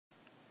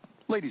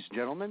Ladies and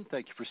gentlemen,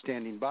 thank you for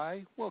standing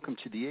by. Welcome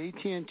to the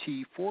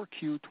AT&T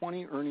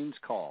 4Q20 earnings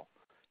call.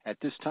 At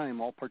this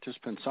time, all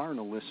participants are in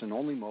a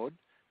listen-only mode.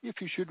 If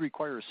you should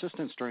require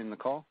assistance during the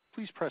call,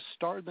 please press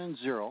star then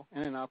 0,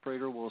 and an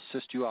operator will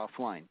assist you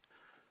offline.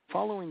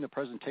 Following the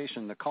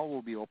presentation, the call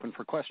will be open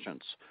for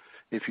questions.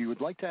 If you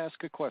would like to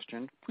ask a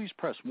question, please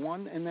press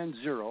 1 and then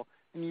 0,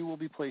 and you will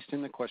be placed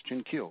in the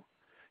question queue.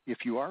 If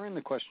you are in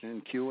the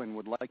question queue and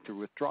would like to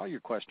withdraw your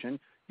question,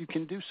 you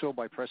can do so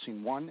by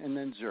pressing 1 and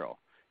then 0.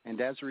 And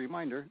as a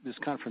reminder, this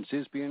conference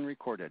is being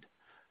recorded.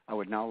 I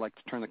would now like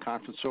to turn the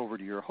conference over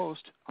to your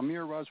host,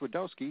 Amir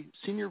Rozwadowski,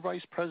 Senior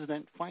Vice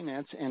President,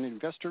 Finance and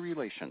Investor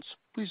Relations.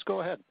 Please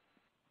go ahead.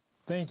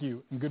 Thank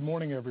you, and good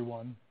morning,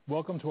 everyone.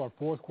 Welcome to our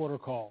fourth quarter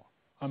call.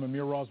 I'm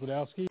Amir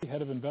Rozwadowski,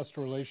 Head of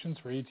Investor Relations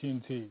for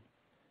AT&T.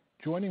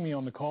 Joining me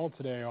on the call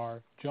today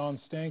are John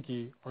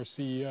Stankey, our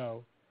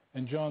CEO,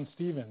 and John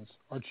Stevens,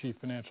 our Chief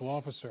Financial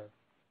Officer.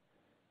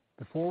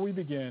 Before we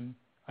begin,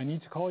 I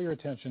need to call your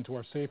attention to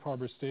our safe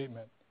harbor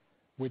statement,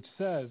 which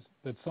says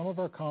that some of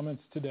our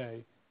comments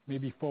today may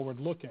be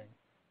forward-looking.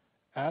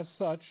 As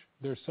such,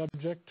 they're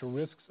subject to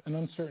risks and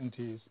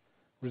uncertainties.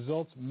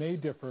 Results may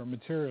differ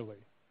materially,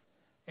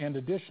 and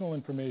additional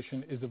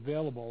information is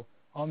available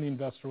on the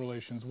Investor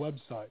Relations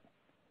website.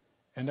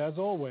 And as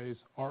always,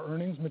 our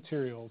earnings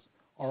materials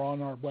are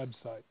on our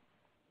website.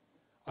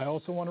 I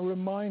also want to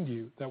remind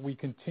you that we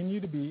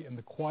continue to be in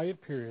the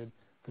quiet period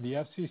for the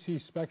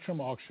FCC Spectrum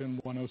Auction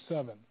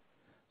 107.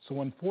 So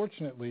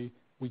unfortunately,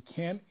 we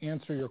can't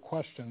answer your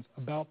questions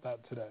about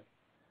that today.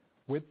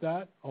 With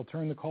that, I'll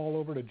turn the call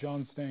over to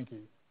John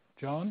Stankey.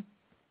 John?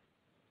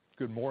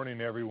 Good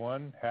morning,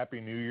 everyone. Happy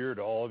New Year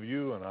to all of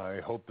you, and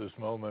I hope this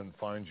moment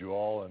finds you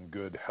all in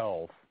good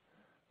health.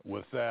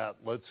 With that,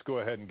 let's go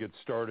ahead and get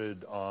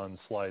started on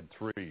slide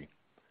 3.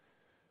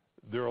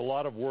 There are a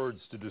lot of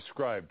words to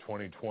describe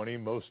 2020,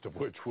 most of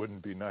which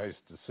wouldn't be nice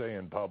to say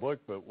in public,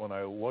 but when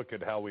I look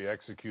at how we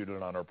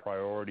executed on our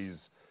priorities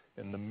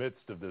in the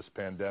midst of this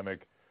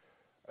pandemic,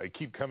 I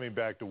keep coming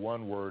back to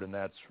one word, and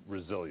that's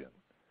resilient.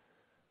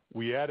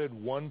 We added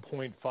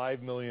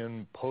 1.5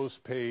 million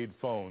postpaid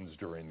phones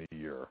during the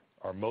year,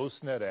 our most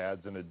net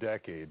adds in a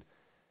decade,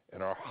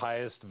 and our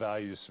highest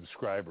value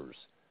subscribers.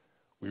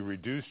 We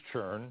reduced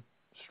churn,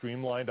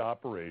 streamlined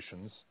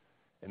operations,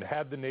 and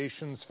had the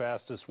nation's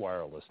fastest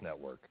wireless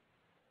network.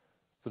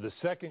 For the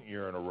second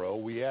year in a row,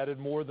 we added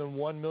more than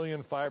 1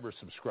 million fiber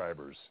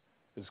subscribers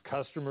as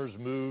customers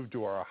moved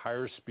to our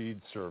higher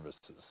speed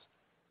services.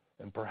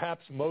 And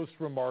perhaps most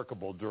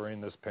remarkable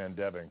during this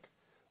pandemic,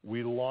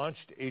 we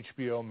launched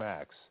HBO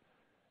Max,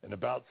 and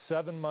about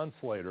 7 months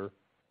later,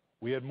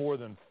 we had more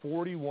than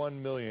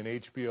 41 million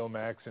HBO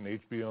Max and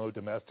HBO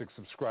domestic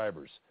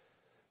subscribers,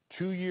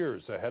 2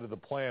 years ahead of the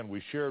plan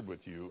we shared with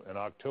you in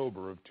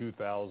October of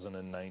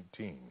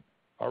 2019.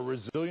 Our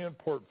resilient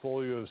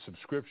portfolio of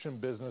subscription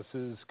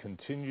businesses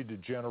continued to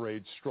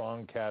generate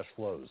strong cash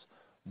flows,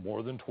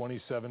 more than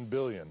 $27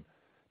 billion,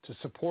 to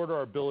support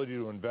our ability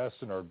to invest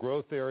in our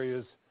growth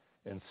areas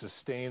and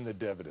sustain the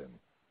dividend.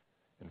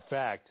 In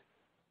fact,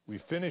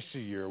 we finished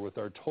the year with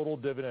our total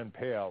dividend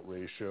payout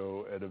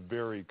ratio at a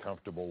very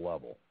comfortable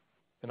level.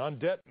 And on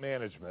debt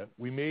management,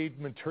 we made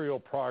material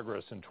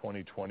progress in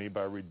 2020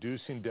 by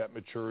reducing debt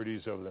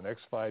maturities over the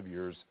next 5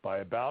 years by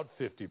about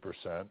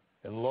 50%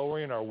 and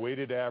lowering our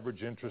weighted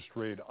average interest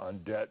rate on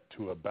debt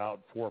to about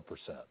 4%.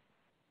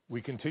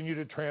 We continue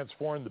to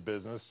transform the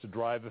business to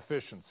drive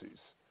efficiencies.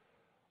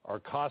 Our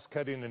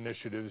cost-cutting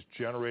initiatives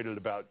generated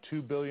about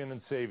 $2 billion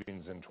in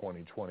savings in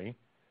 2020,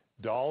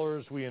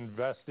 dollars we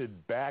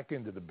invested back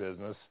into the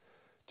business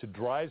to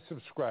drive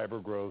subscriber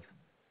growth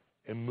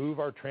and move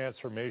our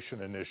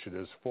transformation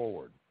initiatives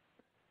forward.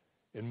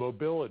 In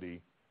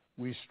mobility,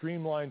 we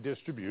streamlined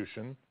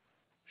distribution,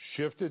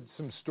 shifted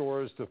some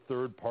stores to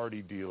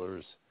third-party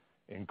dealers,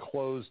 and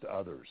closed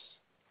others.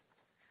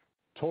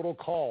 Total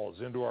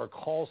calls into our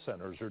call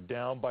centers are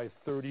down by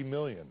 30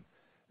 million,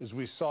 as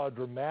we saw a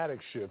dramatic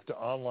shift to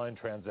online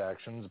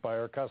transactions by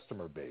our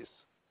customer base.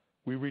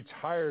 We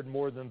retired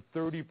more than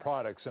 30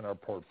 products in our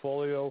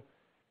portfolio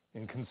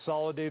and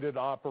consolidated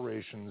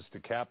operations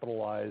to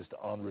capitalize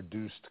on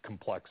reduced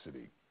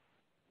complexity.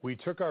 We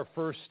took our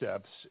first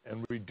steps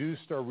and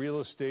reduced our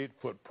real estate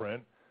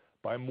footprint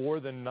by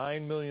more than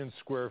 9 million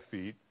square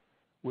feet,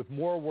 with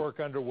more work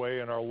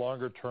underway in our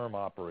longer-term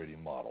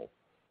operating model.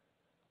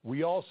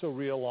 We also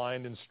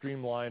realigned and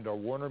streamlined our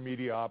Warner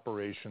Media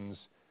operations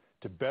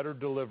to better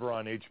deliver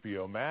on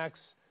HBO Max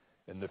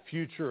and the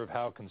future of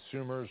how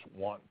consumers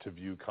want to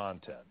view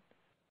content.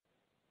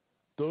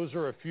 Those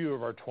are a few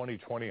of our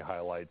 2020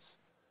 highlights.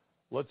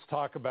 Let's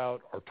talk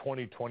about our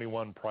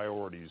 2021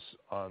 priorities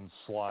on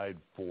slide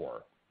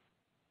 4.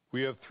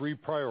 We have 3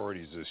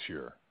 priorities this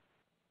year.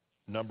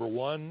 Number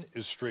 1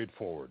 is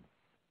straightforward: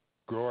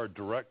 grow our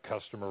direct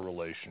customer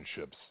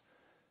relationships.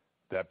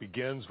 That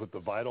begins with the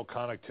vital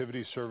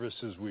connectivity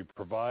services we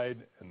provide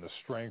and the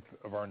strength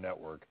of our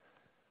network.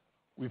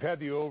 We've had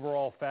the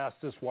overall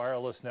fastest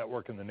wireless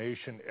network in the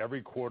nation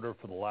every quarter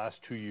for the last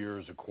 2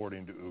 years,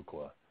 according to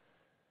Ookla.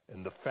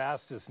 and the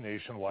fastest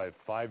nationwide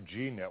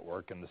 5G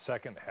network in the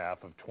second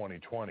half of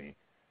 2020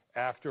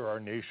 after our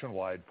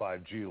nationwide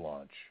 5G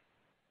launch.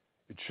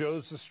 It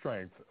shows the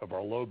strength of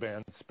our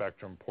low-band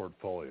spectrum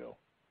portfolio.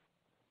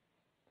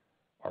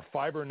 Our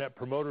fiber net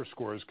promoter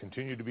scores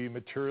continue to be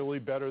materially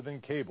better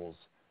than cables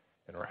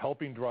and are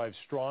helping drive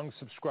strong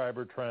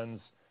subscriber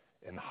trends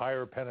and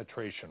higher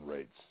penetration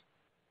rates.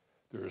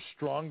 There is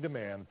strong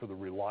demand for the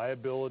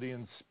reliability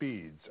and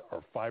speeds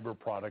our fiber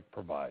product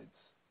provides.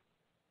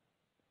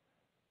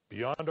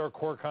 Beyond our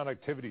core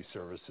connectivity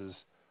services,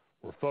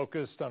 we're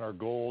focused on our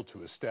goal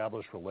to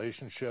establish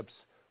relationships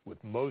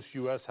with most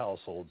U.S.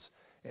 households,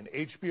 and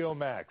HBO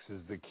Max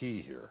is the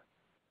key here.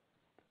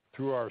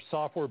 Through our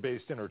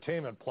software-based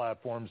entertainment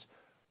platforms,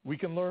 we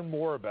can learn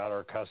more about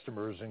our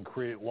customers and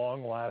create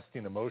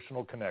long-lasting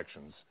emotional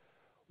connections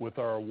with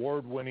our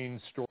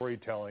award-winning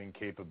storytelling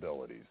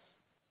capabilities.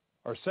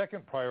 Our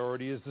second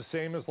priority is the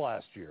same as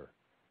last year,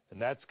 and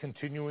that's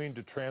continuing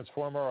to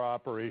transform our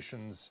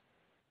operations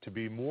to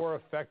be more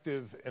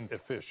effective and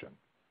efficient.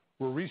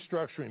 We're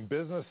restructuring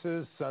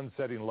businesses,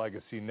 sunsetting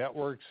legacy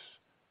networks,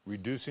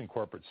 reducing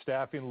corporate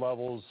staffing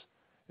levels,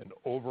 and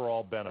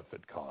overall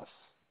benefit costs.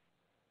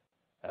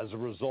 As a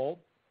result,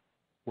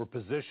 we're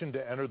positioned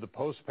to enter the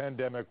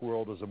post-pandemic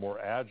world as a more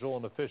agile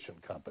and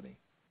efficient company.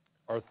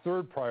 Our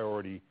third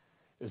priority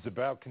is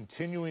about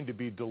continuing to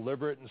be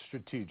deliberate and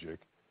strategic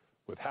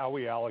with how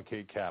we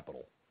allocate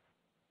capital.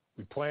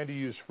 We plan to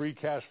use free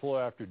cash flow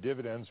after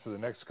dividends for the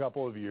next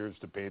couple of years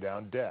to pay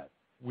down debt.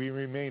 We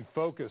remain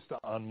focused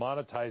on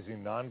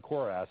monetizing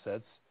non-core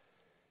assets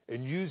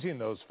and using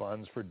those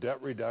funds for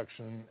debt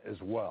reduction as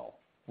well.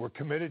 We're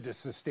committed to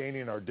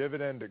sustaining our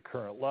dividend at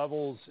current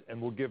levels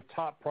and will give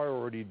top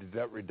priority to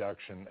debt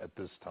reduction at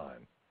this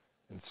time.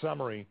 In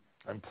summary,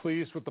 I'm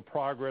pleased with the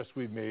progress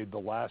we've made the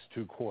last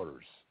 2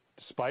 quarters.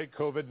 Despite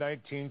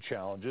COVID-19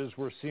 challenges,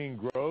 we're seeing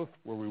growth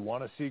where we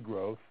want to see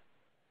growth,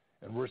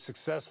 and we're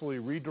successfully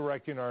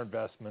redirecting our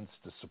investments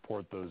to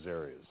support those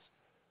areas.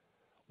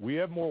 We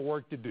have more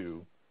work to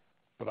do,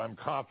 but I'm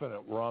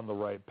confident we're on the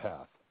right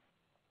path.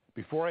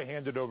 Before I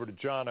hand it over to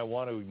John, I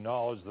want to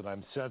acknowledge that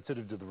I'm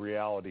sensitive to the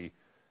reality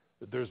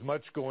that there's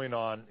much going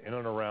on in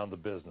and around the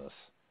business.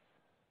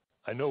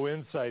 I know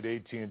inside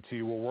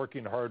AT&T we're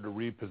working hard to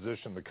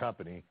reposition the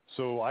company,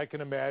 so I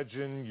can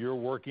imagine you're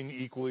working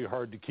equally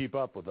hard to keep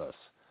up with us.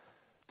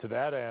 To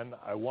that end,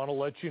 I want to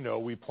let you know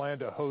we plan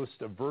to host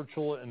a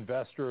virtual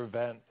investor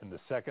event in the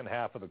second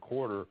half of the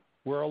quarter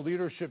where our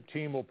leadership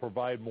team will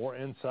provide more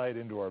insight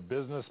into our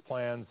business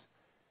plans,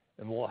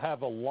 and we'll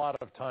have a lot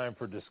of time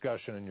for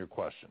discussion and your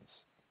questions.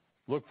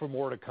 Look for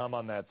more to come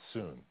on that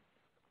soon.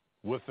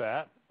 With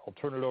that, I'll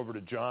turn it over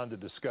to John to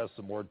discuss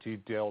the more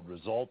detailed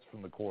results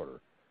from the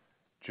quarter.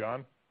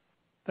 John?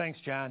 Thanks,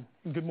 John.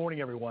 Good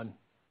morning, everyone.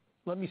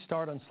 Let me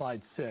start on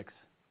slide 6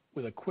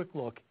 with a quick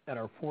look at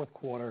our fourth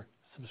quarter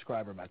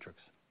subscriber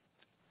metrics.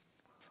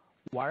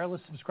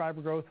 Wireless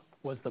subscriber growth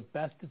was the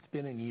best it's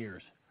been in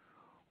years.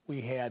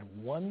 We had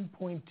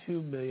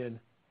 1.2 million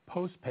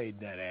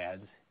postpaid net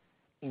adds,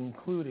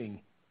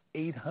 including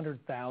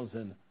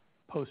 800,000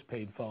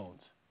 postpaid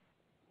phones.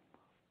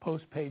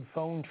 Postpaid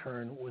phone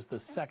churn was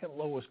the second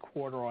lowest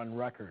quarter on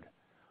record,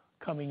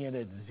 coming in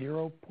at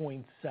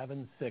 0.76%.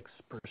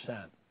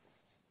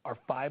 Our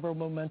fiber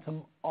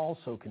momentum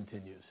also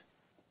continues.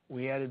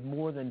 We added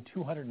more than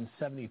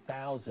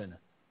 270,000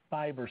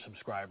 fiber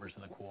subscribers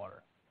in the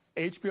quarter.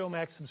 HBO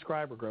Max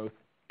subscriber growth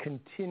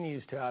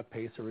continues to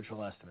outpace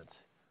original estimates.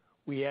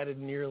 We added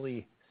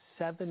nearly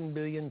 7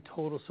 million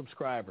total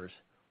subscribers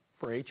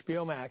for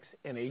HBO Max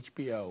and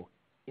HBO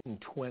in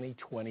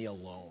 2020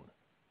 alone.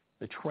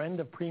 The trend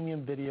of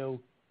premium video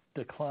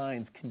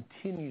declines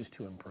continues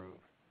to improve.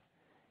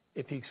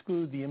 If you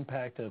exclude the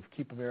impact of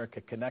Keep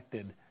America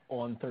Connected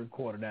on third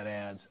quarter net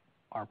adds,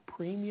 our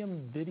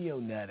premium video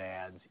net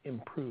adds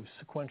improved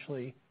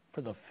sequentially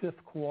for the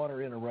 5th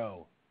quarter in a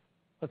row.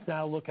 Let's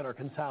now look at our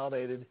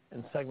consolidated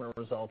and segment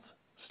results,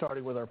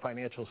 starting with our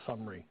financial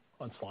summary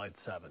on slide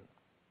 7.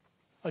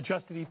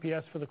 Adjusted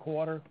EPS for the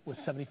quarter was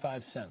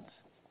 75 cents.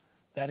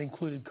 That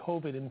included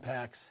COVID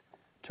impacts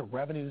to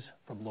revenues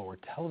from lower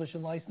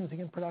television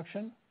licensing and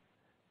production,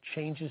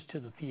 changes to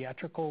the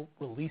theatrical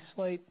release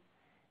slate,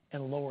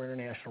 and lower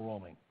international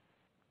roaming.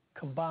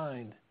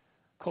 Combined,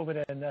 COVID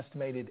had an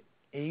estimated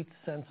 8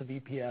 cents of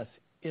EPS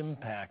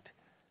impact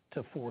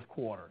to fourth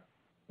quarter,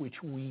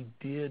 which we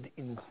did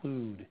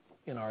include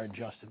in our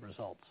adjusted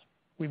results.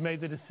 We've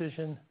made the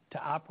decision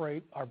to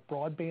operate our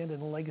broadband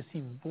and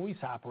legacy voice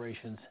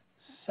operations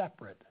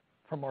separate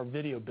from our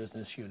video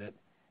business unit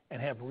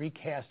and have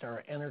recast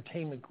our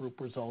entertainment group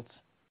results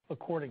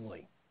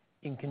accordingly.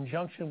 In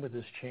conjunction with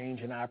this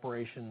change in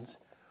operations,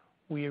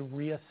 we have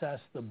reassessed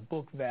the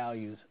book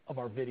values of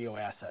our video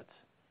assets,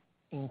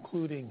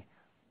 including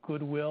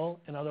goodwill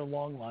and other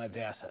long-lived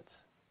assets.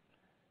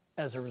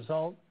 As a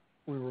result,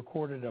 we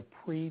recorded a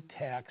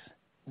pre-tax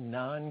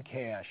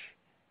non-cash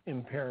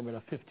impairment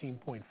of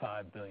 $15.5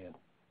 billion.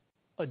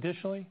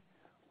 Additionally,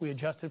 we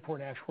adjusted for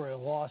an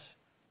actuarial loss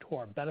to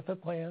our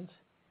benefit plans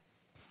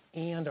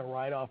and a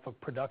write-off of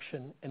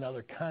production and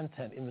other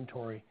content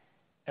inventory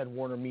at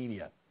Warner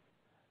Media,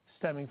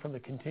 stemming from the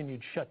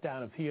continued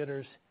shutdown of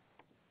theaters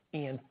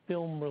and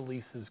film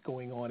releases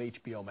going on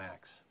HBO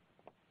Max.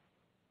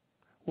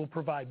 We'll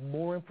provide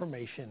more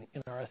information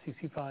in our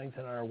SEC filings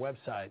and on our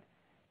website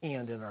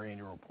and in our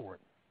annual report.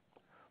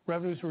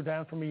 Revenues were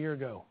down from a year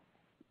ago,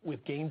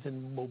 with gains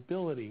in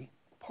mobility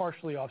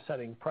partially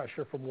offsetting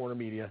pressure from Warner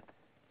Media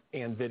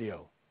and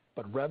video,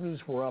 but revenues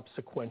were up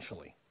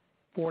sequentially.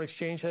 Foreign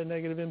exchange had a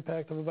negative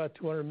impact of about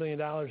 $200 million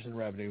in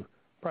revenue,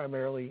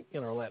 primarily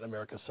in our Latin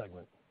America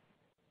segment.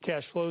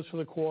 Cash flows for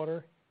the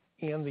quarter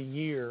and the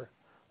year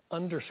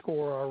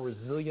underscore our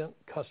resilient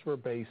customer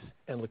base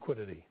and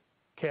liquidity.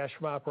 Cash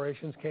from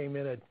operations came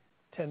in at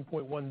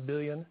 $10.1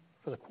 billion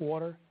for the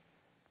quarter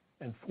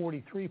and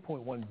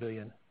 $43.1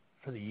 billion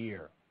for the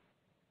year.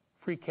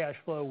 Free cash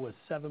flow was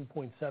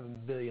 $7.7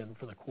 billion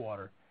for the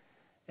quarter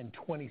and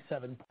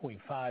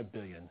 $27.5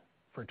 billion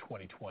for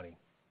 2020.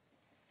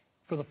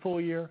 For the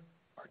full year,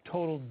 our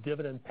total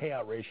dividend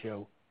payout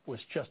ratio was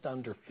just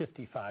under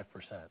 55%.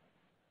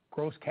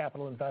 Gross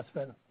capital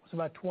investment was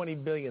about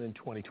 $20 billion in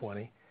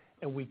 2020,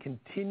 and we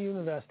continue to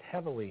invest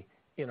heavily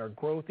in our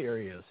growth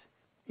areas,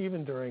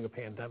 even during a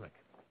pandemic.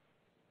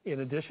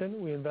 In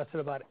addition, we invested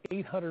about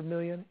 $800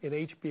 million in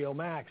HBO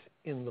Max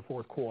in the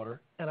fourth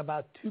quarter and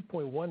about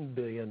 $2.1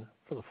 billion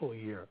for the full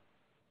year.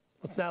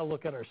 Let's now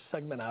look at our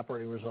segment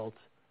operating results,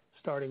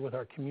 starting with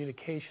our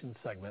communications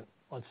segment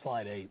on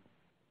slide 8.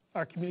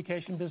 Our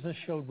communication business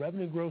showed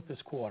revenue growth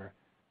this quarter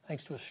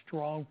thanks to a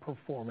strong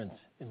performance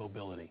in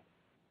mobility.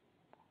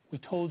 We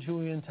told you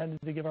we intended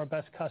to give our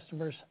best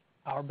customers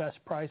our best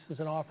prices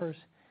and offers,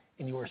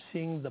 and you are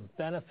seeing the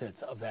benefits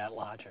of that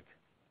logic.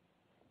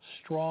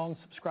 Strong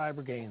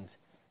subscriber gains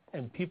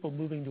and people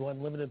moving to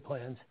unlimited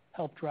plans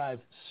helped drive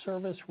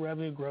service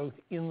revenue growth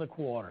in the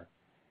quarter,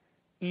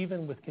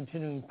 even with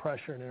continuing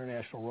pressure in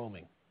international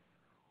roaming.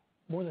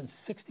 More than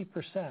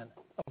 60%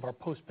 of our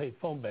postpaid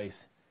phone base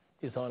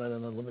is on an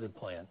unlimited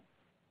plan.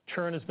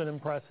 Churn has been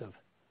impressive.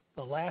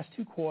 The last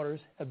 2 quarters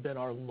have been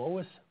our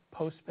lowest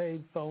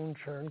postpaid phone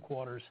churn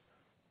quarters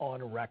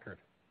on record.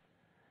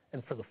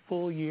 And for the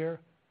full year,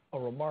 a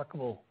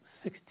remarkable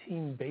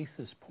 16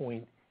 basis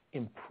point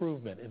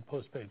improvement in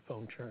postpaid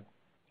phone churn.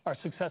 Our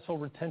successful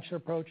retention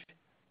approach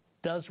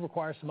does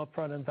require some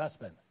upfront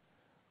investment,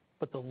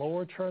 but the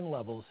lower churn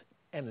levels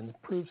and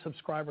improved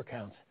subscriber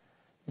counts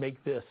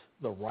make this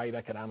the right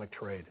economic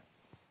trade.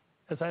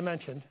 As I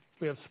mentioned,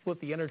 we have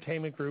split the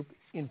entertainment group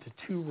into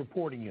 2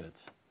 reporting units,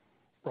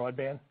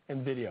 broadband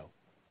and video,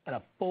 and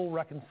a full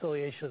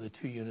reconciliation of the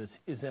 2 units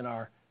is in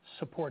our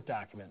support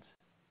documents.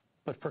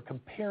 But for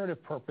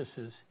comparative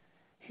purposes,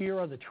 here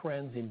are the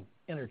trends in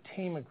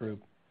entertainment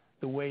group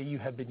the way you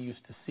have been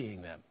used to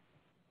seeing them.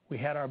 We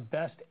had our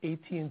best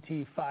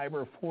AT&T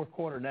fiber fourth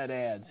quarter net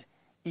adds,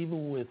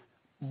 even with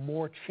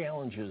more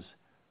challenges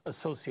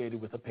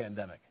associated with the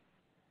pandemic.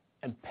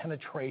 And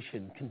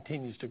penetration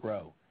continues to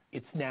grow.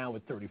 It's now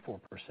at 34%.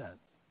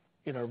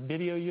 In our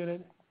video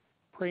unit,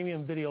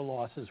 premium video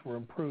losses were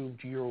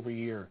improved year over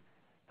year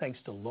thanks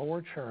to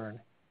lower churn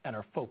and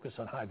our focus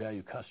on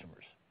high-value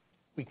customers.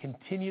 We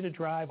continue to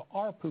drive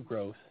ARPU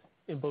growth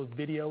in both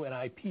video and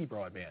IP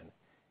broadband.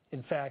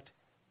 In fact,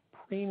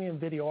 premium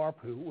video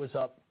ARPU was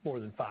up more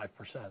than 5%.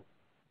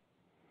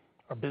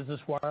 Our business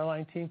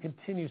wireline team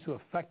continues to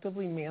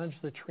effectively manage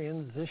the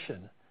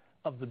transition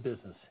of the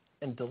business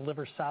and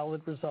deliver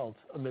solid results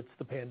amidst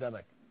the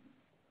pandemic.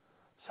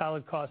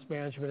 Solid cost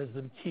management has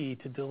been key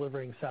to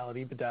delivering solid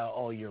EBITDA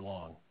all year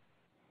long.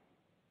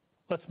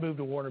 Let's move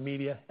to Warner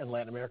Media and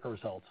Latin America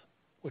results,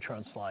 which are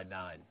on slide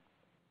 9.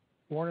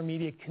 Warner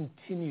Media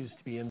continues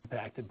to be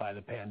impacted by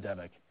the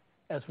pandemic,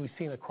 as we've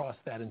seen across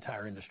that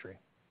entire industry.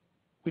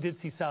 We did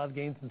see solid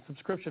gains in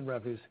subscription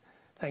revenues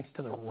thanks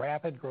to the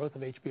rapid growth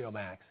of HBO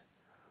Max.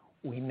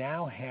 We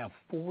now have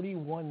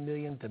 41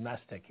 million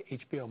domestic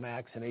HBO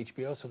Max and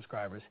HBO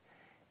subscribers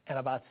and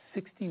about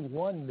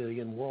 61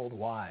 million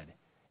worldwide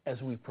as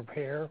we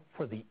prepare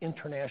for the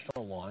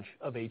international launch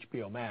of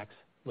HBO Max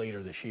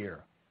later this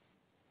year.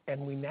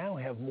 And we now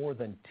have more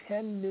than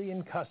 10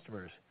 million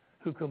customers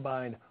who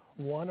combine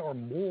one or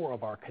more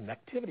of our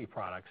connectivity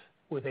products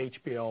with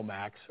HBO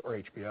Max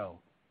or HBO.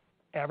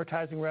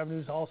 Advertising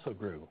revenues also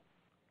grew,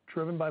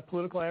 driven by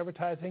political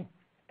advertising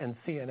and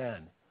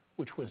CNN,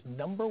 which was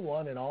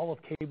 #1 in all of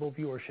cable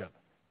viewership,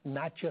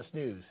 not just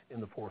news, in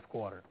the fourth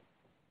quarter.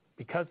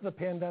 Because of the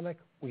pandemic,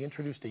 we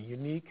introduced a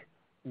unique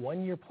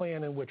 1-year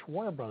plan in which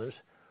Warner Brothers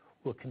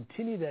will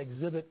continue to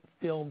exhibit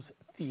films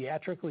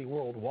theatrically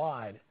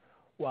worldwide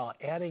while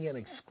adding an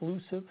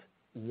exclusive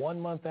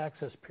 1-month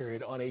access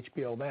period on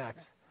HBO Max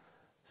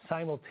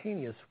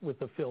simultaneous with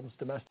the film's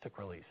domestic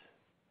release.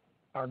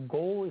 Our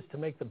goal is to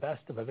make the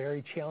best of a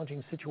very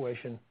challenging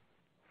situation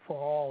for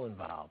all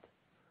involved.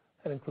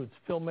 That includes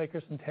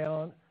filmmakers and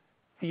talent,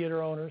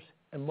 theater owners,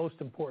 and most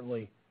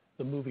importantly,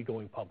 the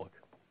movie-going public.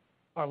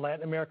 Our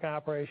Latin America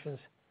operations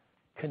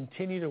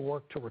continue to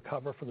work to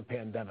recover from the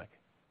pandemic.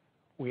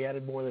 We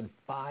added more than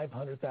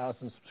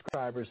 500,000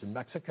 subscribers in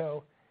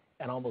Mexico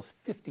and almost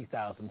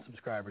 50,000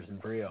 subscribers in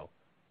Rio,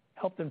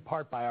 helped in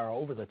part by our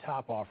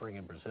over-the-top offering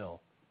in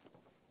Brazil.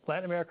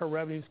 Latin America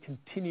revenues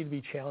continue to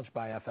be challenged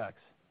by FX,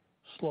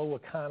 slow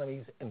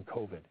economies, and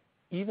COVID.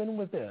 Even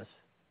with this,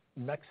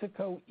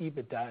 Mexico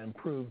EBITDA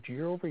improved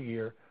year over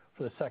year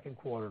for the second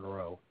quarter in a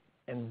row,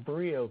 and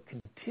Brio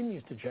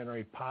continues to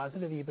generate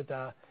positive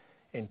EBITDA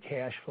and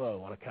cash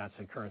flow on a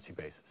constant currency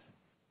basis.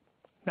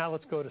 Now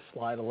let's go to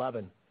slide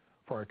 11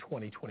 for our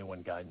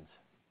 2021 guidance.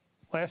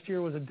 Last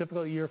year was a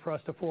difficult year for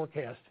us to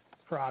forecast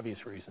for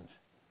obvious reasons.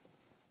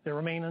 There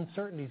remain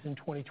uncertainties in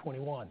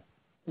 2021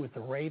 with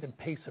the rate and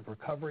pace of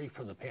recovery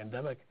from the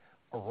pandemic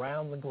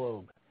around the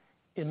globe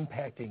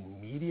impacting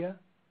media,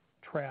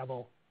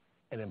 travel,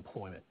 and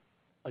employment.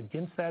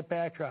 Against that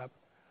backdrop,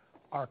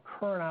 our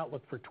current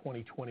outlook for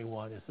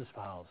 2021 is as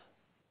follows.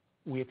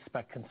 We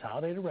expect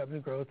consolidated revenue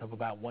growth of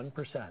about 1%,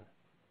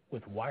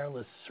 with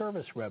wireless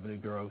service revenue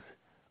growth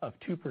of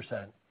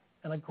 2%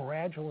 and a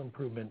gradual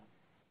improvement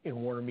in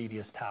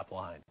WarnerMedia's top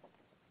line.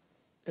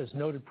 As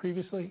noted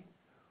previously,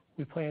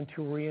 we plan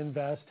to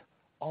reinvest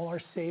all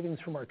our savings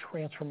from our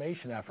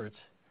transformation efforts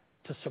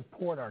to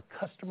support our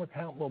customer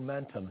count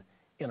momentum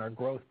in our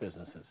growth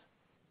businesses.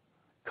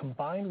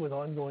 Combined with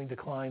ongoing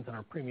declines in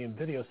our premium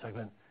video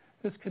segment,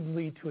 this could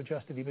lead to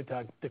adjusted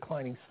EBITDA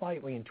declining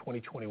slightly in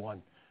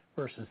 2021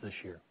 versus this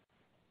year.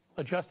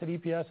 Adjusted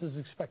EPS is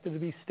expected to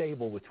be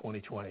stable with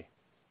 2020.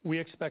 We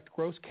expect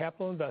gross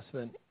capital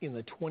investment in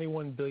the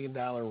 $21 billion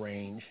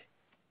range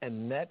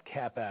and net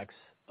CapEx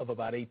of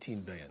about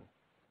 $18 billion.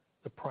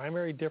 The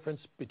primary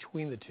difference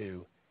between the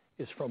two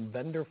is from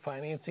vendor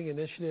financing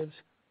initiatives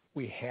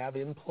we have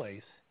in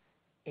place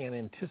and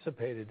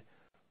anticipated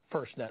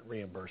FirstNet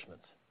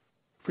reimbursements.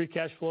 Free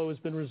cash flow has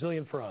been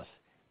resilient for us,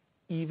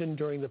 even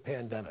during the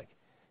pandemic,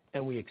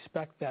 and we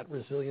expect that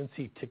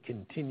resiliency to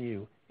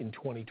continue in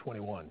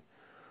 2021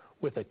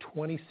 with a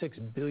 $26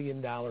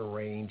 billion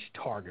range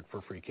target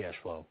for free cash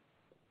flow.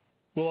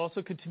 We'll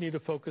also continue to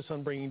focus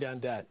on bringing down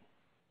debt.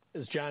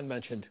 As John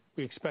mentioned,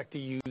 we expect to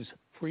use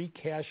free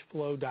cash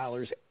flow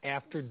dollars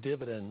after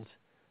dividends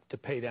to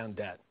pay down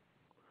debt.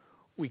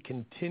 We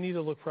continue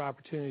to look for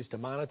opportunities to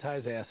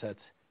monetize assets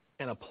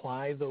and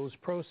apply those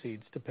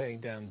proceeds to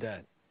paying down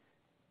debt,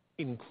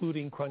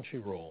 including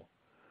Crunchyroll,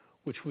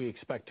 which we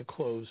expect to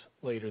close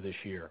later this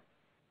year.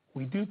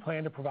 We do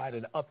plan to provide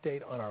an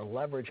update on our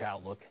leverage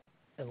outlook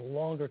and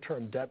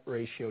longer-term debt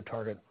ratio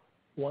target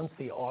once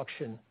the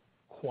auction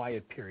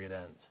quiet period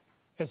ends.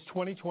 As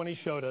 2020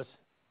 showed us,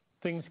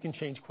 things can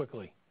change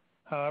quickly.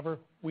 However,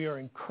 we are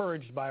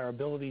encouraged by our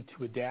ability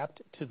to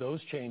adapt to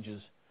those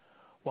changes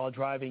while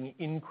driving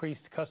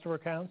increased customer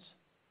counts,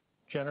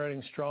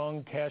 generating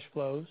strong cash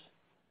flows,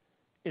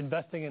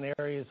 investing in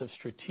areas of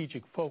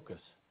strategic focus,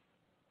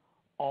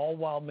 all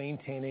while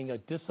maintaining a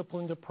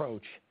disciplined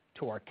approach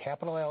to our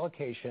capital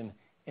allocation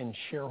and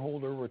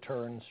shareholder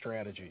return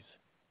strategies.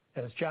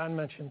 As John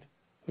mentioned,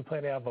 we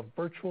plan to have a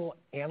virtual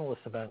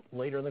analyst event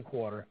later in the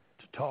quarter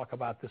to talk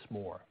about this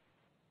more.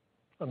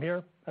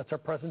 Amir, that's our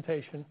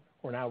presentation.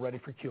 We're now ready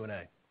for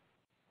Q&A.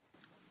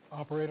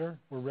 Operator,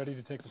 we're ready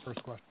to take the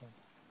first question.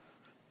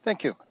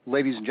 Thank you.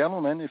 Ladies and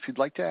gentlemen, if you'd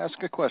like to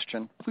ask a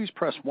question, please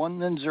press 1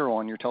 then 0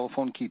 on your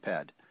telephone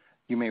keypad.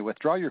 You may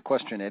withdraw your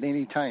question at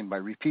any time by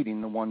repeating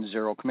the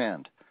 1-0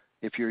 command.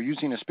 If you're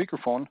using a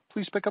speakerphone,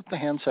 please pick up the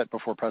handset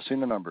before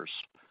pressing the numbers.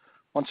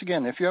 Once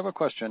again, if you have a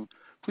question,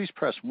 please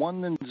press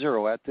 1 then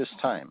 0 at this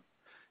time.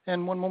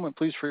 And one moment,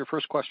 please, for your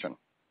first question.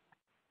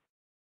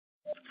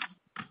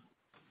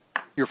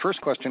 Your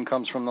first question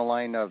comes from the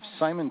line of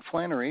Simon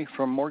Flannery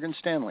from Morgan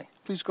Stanley.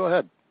 Please go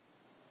ahead.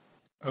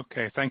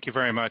 Okay, thank you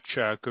very much.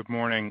 Good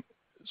morning.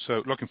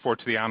 So looking forward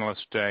to the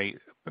Analyst Day.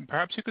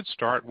 Perhaps you could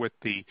start with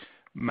the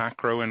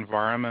macro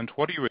environment.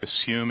 What are you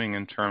assuming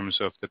in terms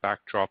of the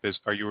backdrop?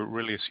 Are you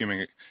really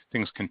assuming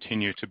things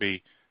continue to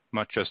be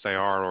much as they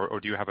are, or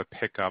do you have a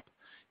pickup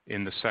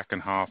in the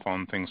second half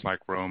on things like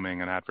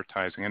roaming and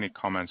advertising? Any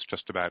comments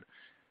just about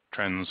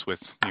trends with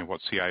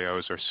what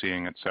CIOs are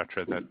seeing, et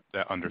cetera,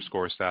 that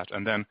underscores that?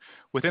 And then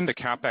within the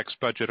CapEx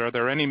budget, are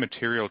there any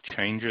material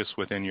changes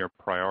within your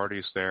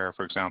priorities there?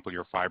 For example,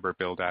 your fiber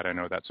build-out, I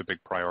know that's a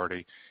big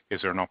priority.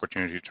 Is there an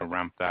opportunity to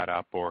ramp that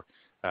up or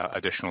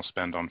additional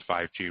spend on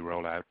 5G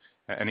rollout?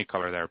 Any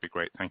color there would be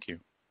great. Thank you.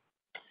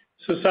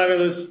 So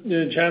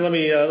Simon, John, let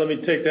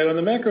me take that. On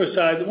the macro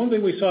side, the one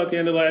thing we saw at the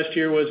end of last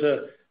year was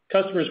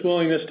customers'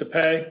 willingness to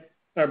pay.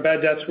 Our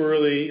bad debts were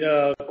really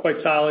quite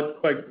solid,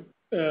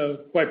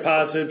 quite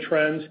positive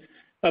trends,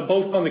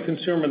 both on the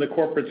consumer and the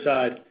corporate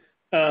side.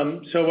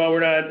 So while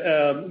we're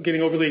not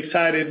getting overly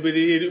excited,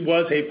 it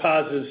was a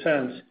positive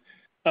sense.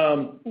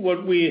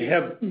 What we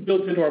have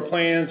built into our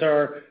plans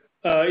are,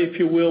 if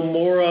you will,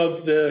 more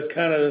of the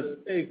kind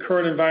of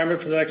current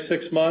environment for the next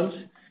 6 months,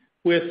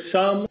 with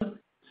some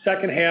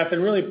second half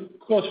and really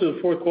close to the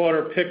fourth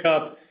quarter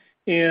pickup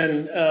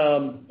in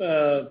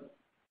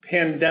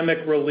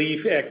pandemic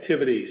relief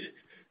activities.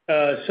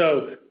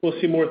 So we'll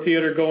see more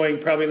theater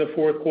going probably in the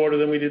fourth quarter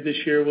than we did this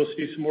year. We'll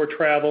see some more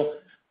travel.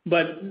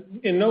 But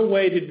in no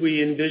way did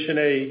we envision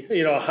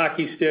a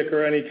hockey stick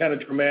or any kind of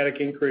dramatic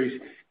increase.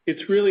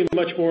 It's really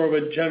much more of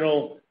a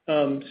general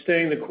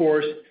staying the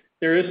course.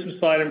 There is some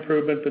slight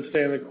improvement, but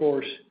staying the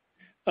course.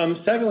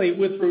 Secondly,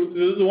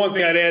 the one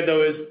thing I'd add,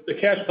 though, is the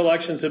cash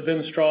collections have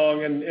been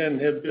strong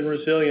and have been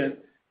resilient.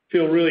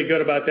 Feel really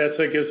good about that,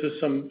 so it gives us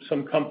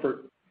some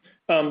comfort.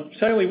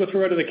 Secondly, with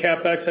regard to the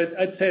CapEx,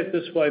 I'd say it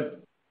this way.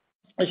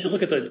 As you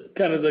look at the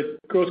kind of the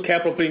gross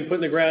capital being put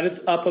in the ground, it's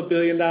up $1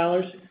 billion.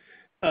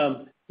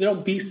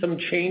 There'll be some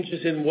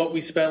changes in what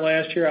we spent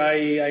last year.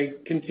 I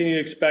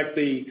continue to expect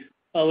a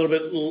little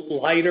bit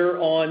lighter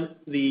on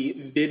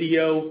the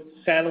video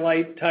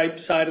satellite type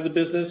side of the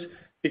business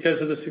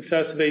because of the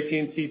success of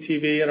AT&T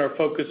TV and our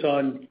focus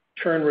on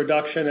churn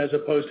reduction as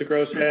opposed to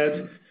gross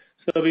adds.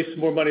 So there'll be some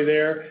more money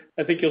there.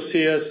 I think you'll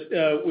see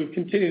us, we've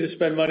continued to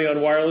spend money on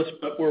wireless,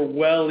 but we're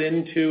well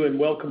into and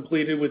well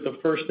completed with the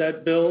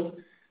FirstNet build.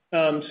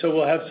 So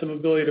we'll have some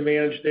ability to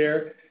manage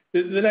there.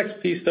 The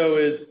next piece, though,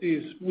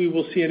 is we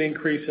will see an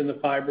increase in the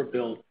fiber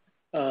build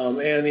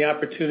and the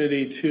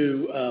opportunity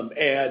to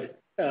add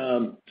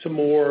some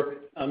more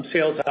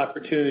sales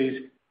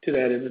opportunities to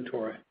that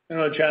inventory. I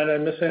don't know, John, did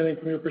I miss anything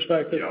from your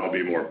perspective? Yeah, I'll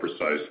be more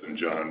precise than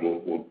John.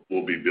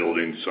 We'll be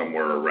building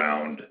somewhere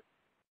around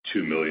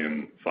 2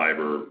 million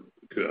fiber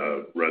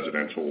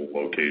residential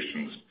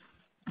locations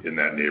in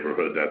that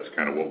neighborhood. That's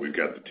kind of what we've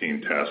got the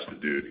team tasked to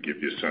do to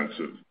give you a sense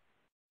of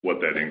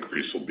what that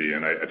increase will be.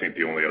 And I think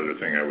the only other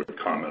thing I would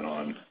comment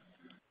on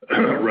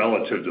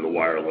relative to the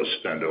wireless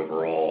spend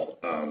overall,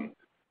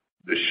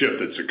 the shift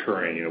that's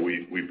occurring,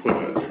 we put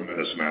a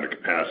tremendous amount of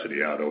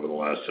capacity out over the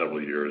last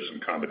several years in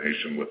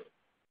combination with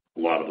a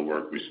lot of the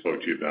work we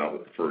spoke to you about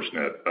with the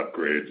FirstNet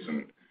upgrades.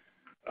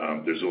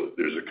 And there's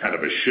a kind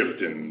of a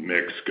shift in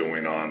mix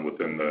going on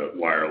within the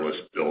wireless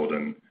build,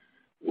 and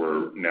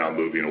we're now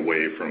moving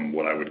away from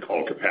what I would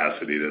call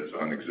capacity that's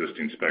on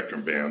existing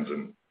spectrum bands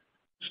and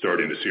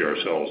starting to see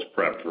ourselves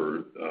prep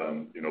for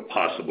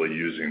possibly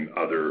using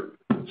other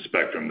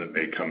spectrum that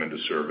may come into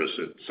service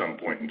at some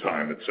point in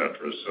time, et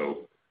cetera.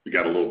 So we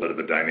got a little bit of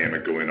a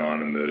dynamic going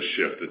on in the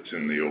shift that's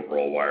in the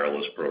overall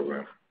wireless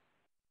program.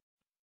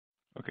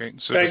 Okay,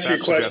 so thanks for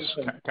your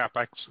question.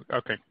 CapEx?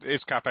 Okay,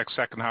 is CapEx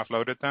second half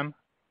loaded then?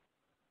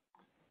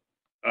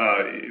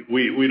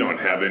 We don't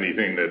have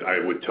anything that I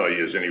would tell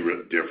you is any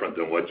different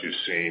than what you've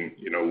seen.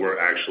 We're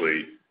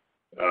actually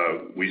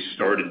we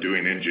started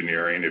doing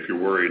engineering. If you're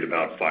worried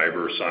about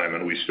fiber,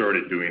 Simon, we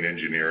started doing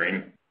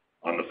engineering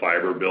on the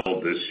fiber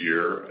build this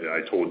year.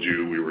 I told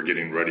you we were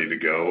getting ready to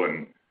go,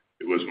 and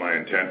it was my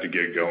intent to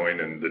get going,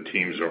 and the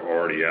teams are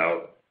already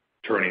out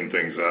turning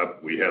things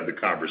up. We had the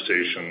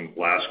conversation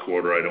last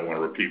quarter. I don't want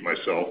to repeat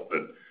myself,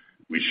 but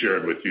we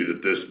shared with you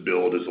that this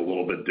build is a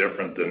little bit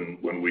different than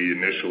when we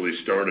initially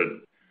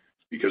started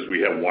because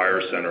we have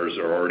wire centers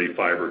that are already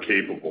fiber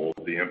capable.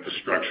 The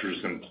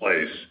infrastructure's in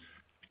place.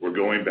 We're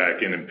going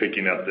back in and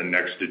picking up the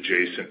next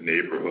adjacent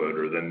neighborhood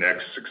or the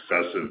next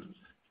successive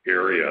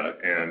area,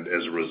 and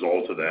as a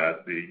result of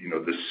that,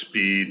 the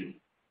speed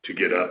to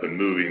get up and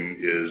moving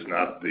is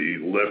not the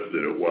lift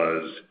that it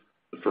was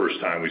the first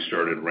time we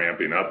started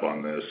ramping up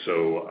on this.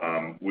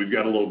 So we've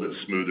got a little bit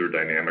smoother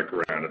dynamic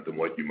around it than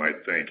what you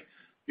might think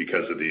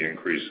because of the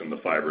increase in the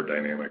fiber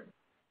dynamic.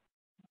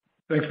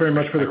 Thanks very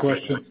much for the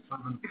question.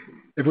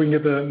 If we can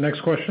get the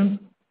next question.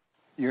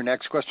 Your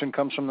next question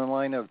comes from the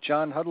line of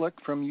John Hodulik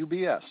from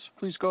UBS.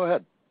 Please go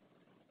ahead.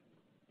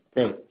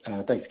 Great.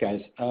 Thanks,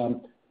 guys.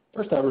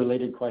 First, a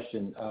related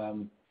question.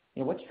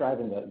 What's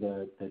driving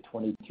the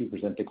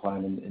 22%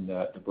 decline in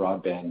the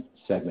broadband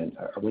segment?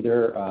 Were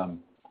there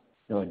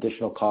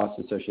additional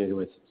costs associated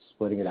with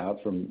splitting it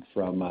out from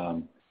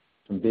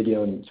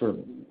video, and sort of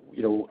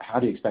how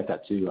do you expect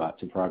that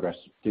to progress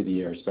through the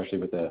year, especially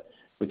with the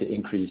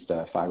increased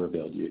fiber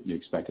build you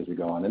expect as we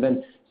go on? And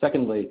then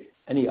secondly,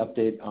 any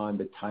update on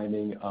the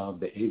timing of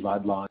the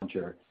AVOD launch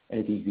or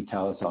anything you could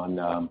tell us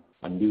on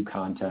new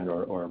content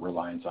or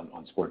reliance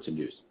on sports and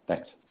news?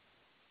 Thanks.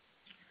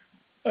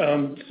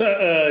 John,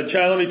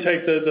 let me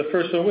take the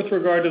first one. With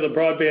regard to the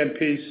broadband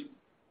piece,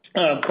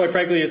 quite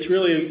frankly, it's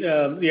really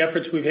the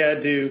efforts we've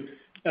had to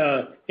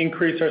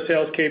increase our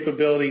sales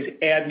capabilities,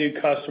 add new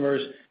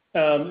customers,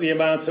 the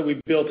amounts that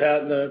we've built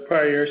out in the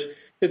prior years.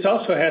 It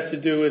also has to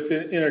do with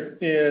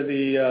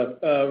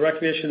the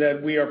recognition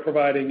that we are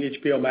providing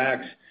HBO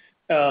Max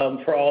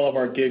for all of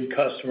our gig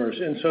customers.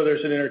 And so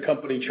there's an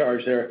intercompany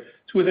charge there.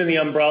 It's within the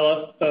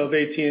umbrella of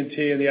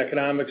AT&T, and the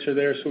economics are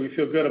there, so we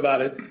feel good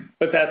about it.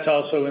 But that's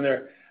also in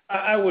there.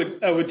 I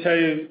would tell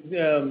you,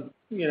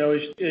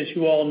 as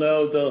you all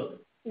know,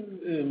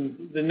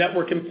 the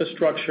network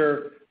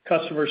infrastructure,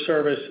 customer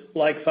service,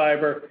 like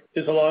fiber,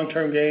 is a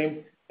long-term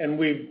game, and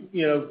we've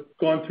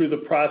gone through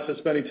the process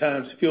many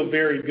times. Feel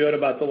very good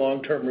about the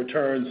long-term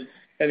returns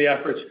and the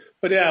efforts.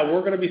 But yeah, we're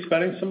going to be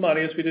spending some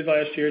money, as we did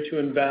last year, to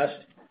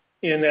invest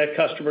in that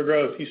customer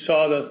growth. You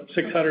saw the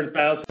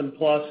 600,000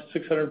 plus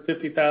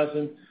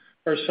 650,000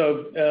 or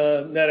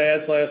so net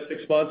adds last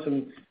 6 months,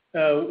 and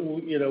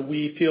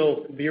we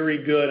feel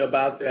very good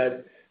about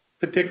that,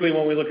 particularly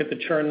when we look at the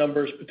churn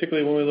numbers,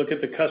 particularly when we look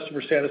at the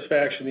customer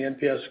satisfaction, the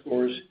NPS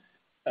scores.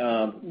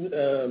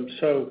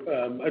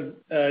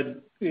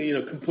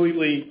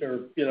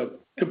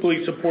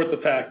 Completely support the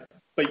fact.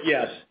 But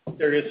yes,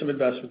 there is some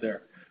investment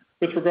there.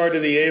 With regard to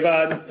the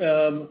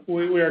AVOD,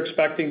 we are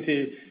expecting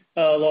to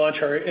launch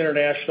our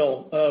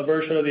international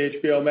version of the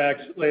HBO Max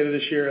later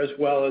this year, as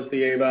well as the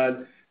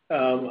AVOD.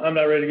 I'm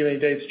not ready to give any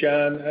dates,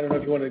 John. I don't know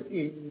if you want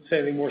to say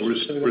anything more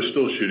specific. We're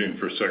still shooting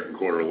for second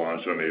quarter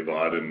launch on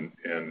AVOD,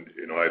 and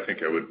I think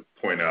I would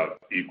point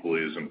out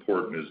equally as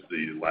important as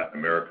the Latin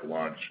America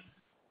launch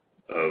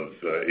of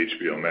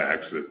HBO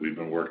Max that we've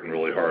been working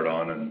really hard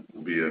on and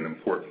will be an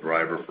important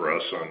driver for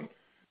us on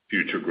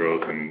future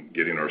growth and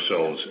getting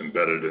ourselves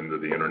embedded into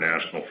the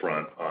international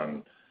front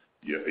on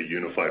a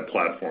unified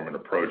platform and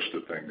approach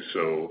to things.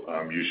 So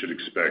you should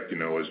expect,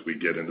 as we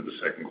get into the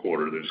second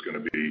quarter, there's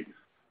going to be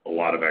a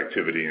lot of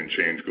activity and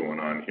change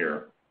going on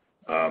here.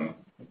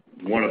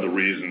 One of the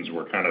reasons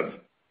we're kind of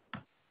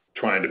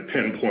trying to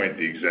pinpoint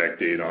the exact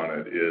date on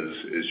it is,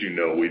 as you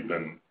know, we've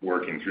been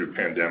working through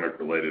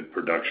pandemic-related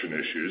production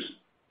issues,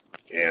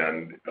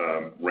 and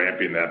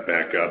ramping that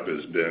back up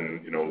has been,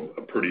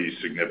 a pretty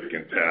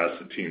significant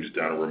task. The team's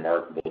done a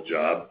remarkable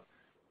job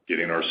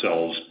getting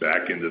ourselves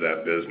back into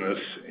that business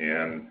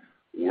and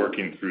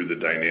working through the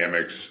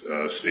dynamics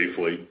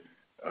safely.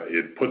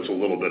 It puts a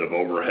little bit of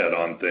overhead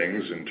on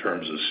things in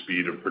terms of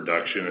speed of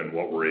production and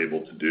what we're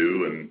able to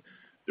do, and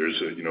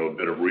there's a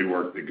bit of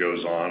rework that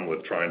goes on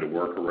with trying to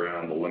work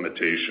around the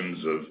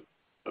limitations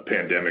of a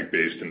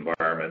pandemic-based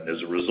environment.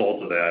 As a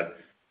result of that,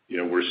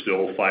 we're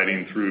still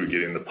fighting through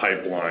getting the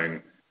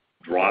pipeline,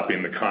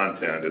 dropping the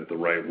content at the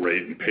right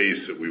rate and pace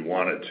that we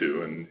want it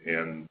to,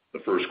 and the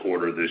first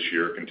quarter of this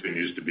year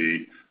continues to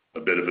be a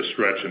bit of a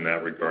stretch in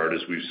that regard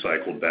as we've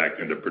cycled back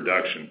into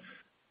production.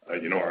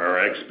 Our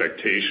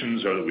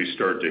expectations are that we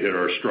start to hit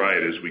our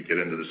stride as we get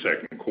into the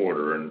second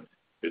quarter, and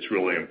it's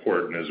really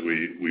important as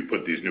we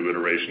put these new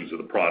iterations of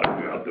the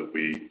product out that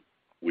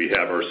we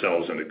have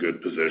ourselves in a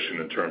good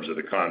position in terms of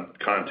the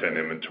content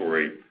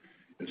inventory.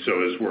 And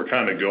so as we're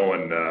kind of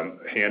going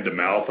hand to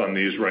mouth on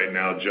these right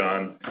now,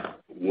 John,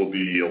 we'll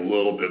be a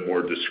little bit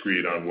more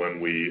discreet on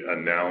when we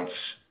announce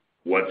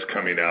what's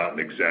coming out and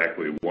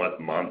exactly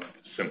what month,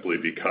 simply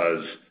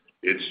because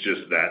it's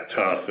just that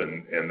tough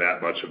and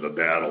that much of a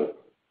battle,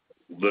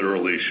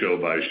 literally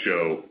show by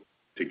show,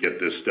 to get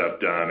this stuff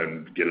done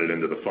and get it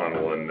into the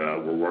funnel, and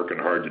we're working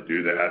hard to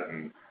do that,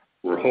 and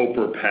we're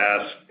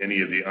past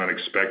any of the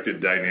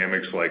unexpected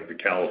dynamics like the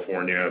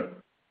California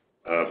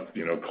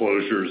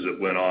closures that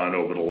went on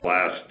over the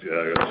last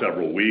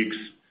several weeks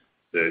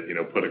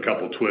that put a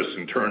couple twists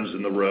and turns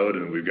in the road,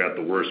 and we've got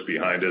the worst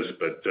behind us.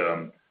 But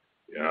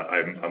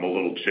I'm a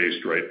little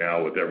chased right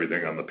now with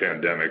everything on the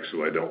pandemic,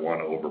 so I don't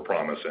want to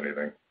overpromise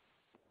anything.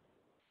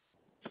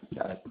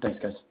 Got it. Thanks,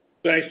 guys.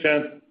 Thanks,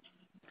 John.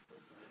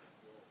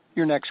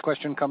 Your next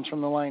question comes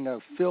from the line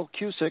of Phil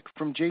Cusick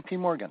from J.P.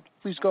 Morgan.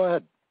 Please go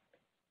ahead.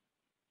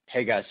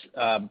 Hey, guys.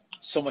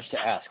 So much to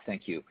ask.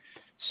 Thank you.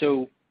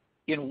 So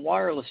in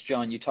wireless,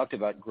 John, you talked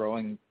about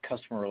growing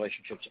customer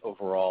relationships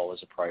overall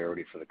as a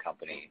priority for the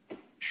company.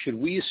 Should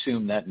we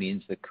assume that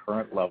means the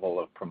current level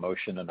of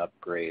promotion and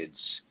upgrades,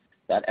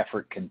 that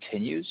effort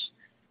continues?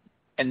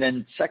 And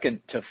then second,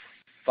 to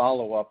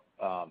follow up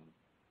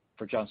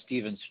for John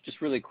Stevens, just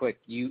really quick,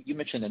 you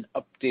mentioned an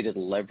updated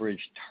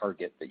leverage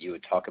target that you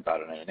would talk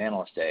about on an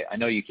analyst day. I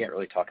know you can't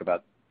really talk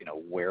about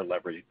where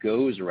leverage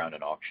goes around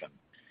an auction,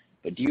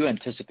 but do you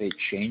anticipate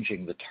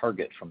changing the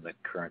target from the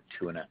current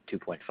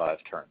 2.5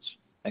 turns?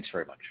 Thanks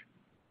very much.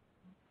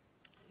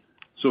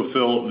 So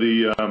Phil,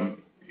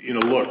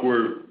 look,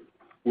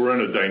 we're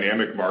in a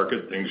dynamic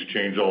market. Things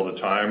change all the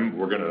time.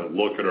 We're going to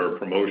look at our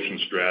promotion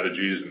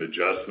strategies and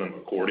adjust them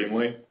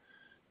accordingly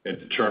and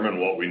determine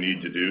what we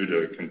need to do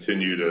to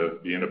continue to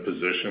be in a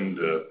position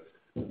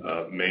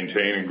to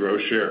maintain and grow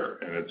share.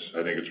 And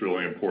I think it's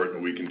really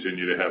important we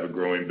continue to have a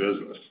growing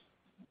business.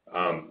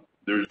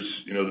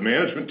 The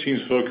management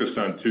team's focused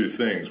on two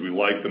things. We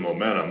like the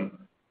momentum.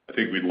 I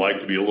think we'd like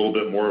to be a little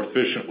bit more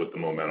efficient with the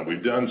momentum.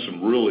 We've done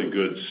some really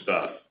good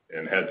stuff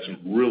and had some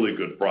really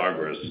good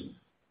progress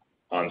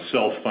on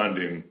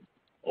self-funding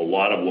a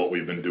lot of what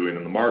we've been doing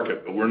in the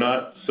market, but we're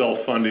not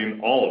self-funding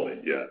all of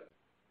it yet.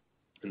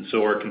 And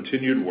so our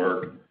continued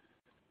work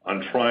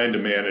on trying to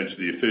manage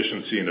the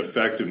efficiency and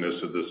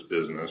effectiveness of this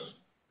business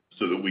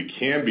so that we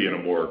can be in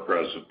a more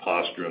aggressive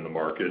posture in the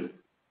market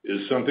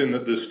is something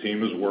that this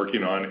team is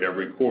working on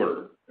every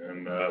quarter.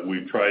 And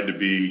we've tried to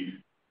be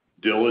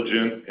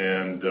diligent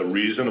and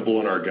reasonable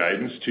in our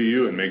guidance to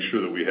you and make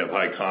sure that we have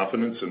high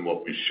confidence in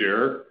what we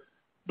share.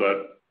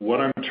 But what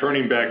I'm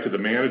turning back to the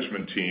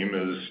management team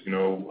is,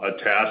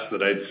 a task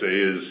that I'd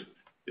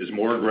say is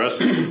more aggressive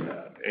than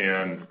that.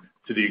 And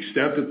to the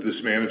extent that this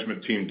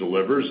management team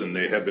delivers, and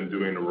they have been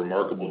doing a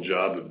remarkable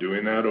job of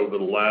doing that over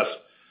the last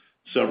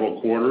several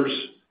quarters,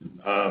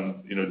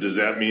 does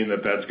that mean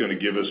that that's going to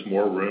give us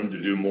more room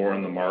to do more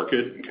in the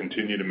market and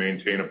continue to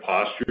maintain a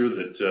posture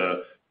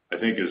that I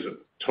think is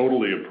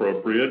totally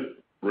appropriate,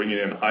 bringing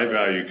in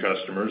high-value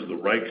customers, the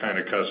right kind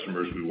of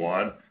customers we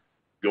want,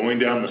 going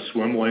down the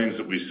swim lanes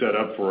that we set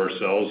up for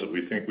ourselves that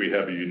we think we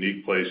have a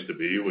unique place to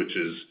be, which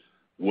is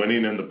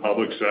winning in the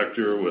public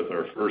sector with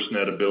our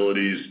FirstNet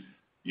abilities,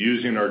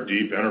 using our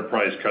deep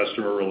enterprise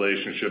customer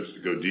relationships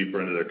to go deeper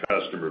into their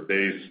customer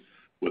base,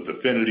 with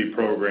affinity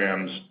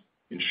programs,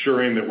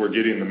 ensuring that we're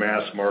getting the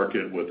mass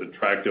market with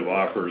attractive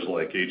offers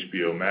like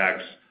HBO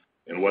Max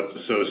and what's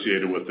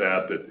associated with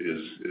that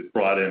is it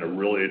brought in a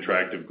really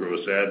attractive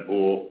gross ad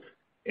pool,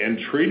 and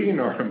treating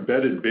our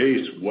embedded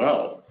base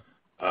well.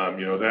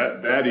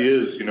 That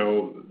is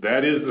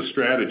the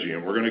strategy,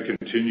 and we're going to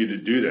continue to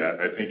do that.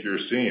 I think you're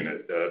seeing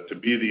it. To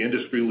be the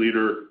industry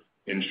leader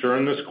in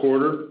churn this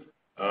quarter,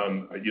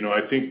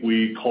 I think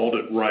we called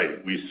it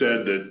right. We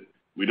said that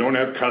we don't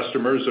have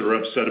customers that are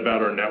upset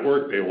about our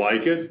network. They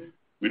like it.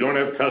 We don't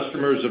have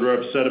customers that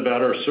are upset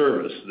about our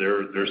service.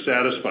 They're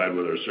satisfied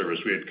with our service.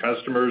 We had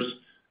customers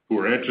who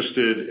were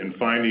interested in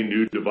finding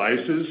new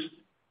devices.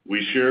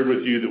 We shared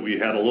with you that we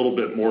had a little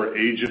bit more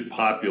aged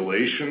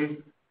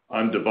population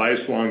on device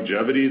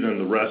longevity than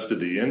the rest of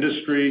the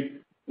industry.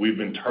 We've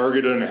been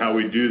targeted on how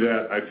we do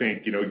that. I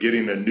think,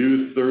 getting a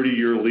new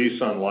 30-year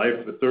lease on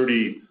life, the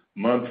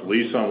 30-month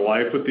lease on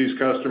life with these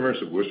customers,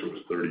 I wish it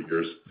was 30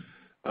 years.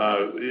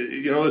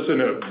 It's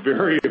a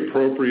very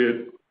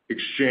appropriate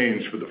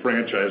exchange for the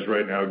franchise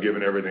right now,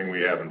 given everything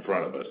we have in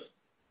front of us.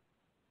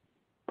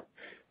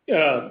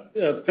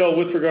 Phil,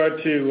 with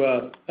regard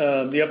to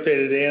the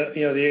update at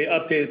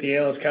the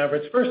analyst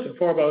conference, first and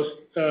foremost,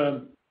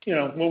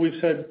 what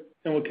we've said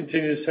and we'll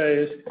continue to say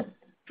is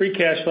free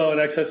cash flow in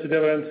excess of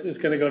dividends is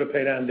going to go to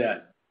pay down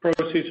debt.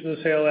 Proceeds from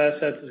the sale of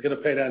assets is going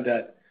to pay down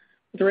debt.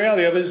 But the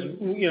reality of it is,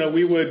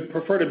 we would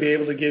prefer to be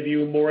able to give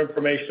you more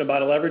information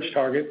about a leverage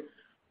target.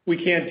 We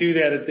can't do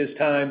that at this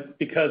time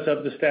because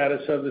of the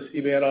status of the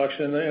C-band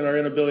auction and our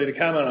inability to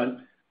comment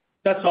on.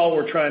 That's all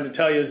we're trying to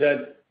tell you, is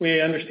that we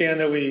understand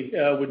that we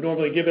would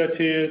normally give that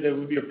to you, that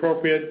would be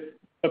appropriate,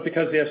 but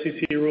because of the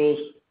FCC rules,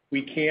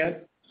 we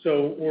can't.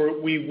 So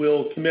we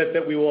will commit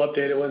that we will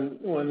update it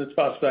when it's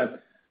possible.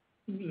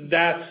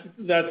 That's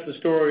the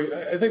story.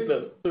 I think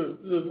the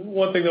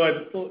one thing that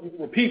I'd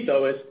repeat,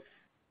 though, is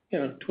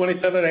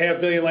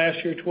 $27.5 billion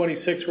last year,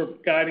 26 we're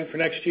guiding for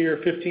next year,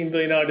 $15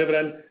 billion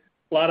dividend,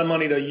 a lot of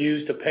money to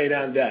use to pay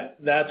down debt.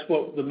 That's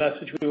what the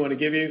message we want to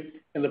give you,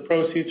 and the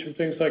proceeds from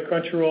things like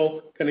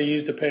Crunchyroll going to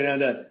use to pay down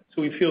debt.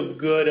 So we feel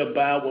good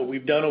about what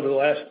we've done over the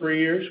last 3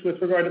 years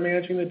with regard to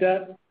managing the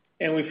debt,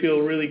 and we feel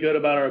really good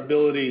about our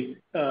ability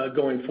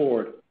going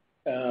forward.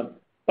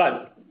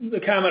 But the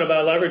comment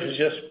about leverage is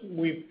just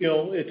we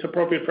feel it's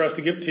appropriate for us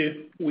to give to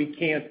you. We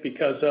can't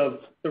because of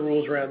the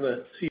rules around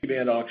the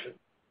C-band auction.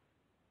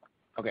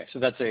 Okay, so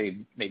that's a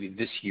maybe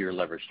this year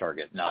leverage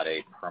target, not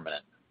a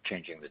permanent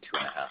changing the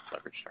 2.5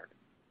 leverage target.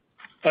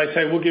 Like I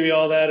say, we'll give you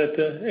all that at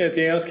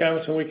the analyst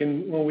conference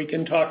when we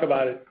can talk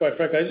about it. Quite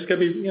frankly, I just got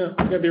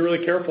to be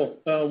really careful.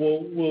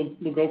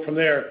 We'll go from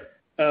there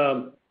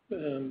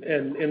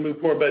and move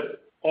forward.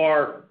 But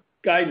our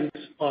guidance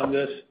on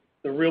this,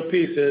 the real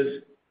piece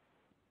is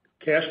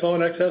cash flow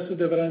in excess of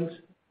dividends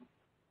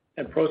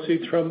and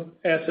proceeds from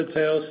asset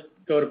sales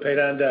go to pay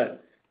down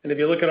debt. And if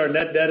you look at our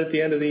net debt at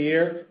the end of the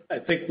year, I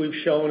think we've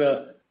shown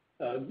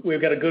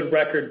we've got a good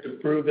record to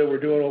prove that we're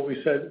doing what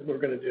we said we're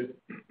going to do.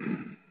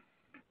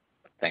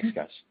 Thanks,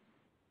 guys.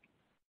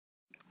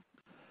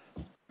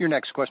 Your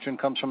next question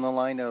comes from the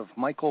line of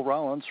Michael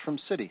Rollins from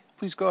Citi.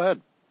 Please go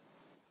ahead.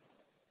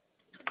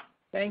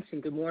 Thanks,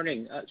 and good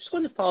morning. Just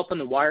wanted to follow up on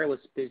the wireless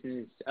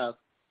business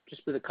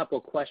just with a couple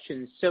of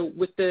questions. So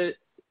with the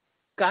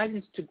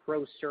guidance to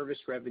grow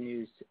service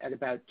revenues at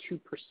about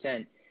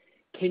 2%,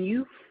 can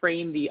you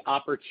frame the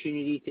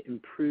opportunity to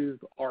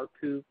improve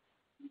ARPU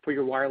for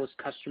your wireless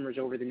customers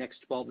over the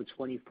next 12 to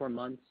 24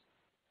 months?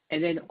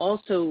 And then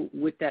also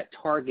with that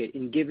target,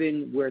 and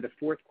given where the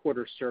fourth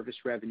quarter service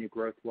revenue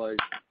growth was,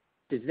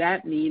 does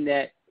that mean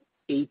that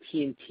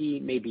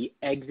AT&T may be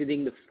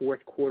exiting the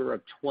fourth quarter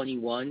of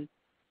 21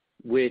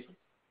 with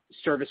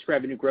service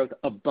revenue growth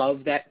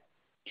above that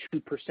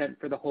 2%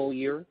 for the whole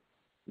year,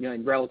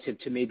 and relative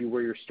to maybe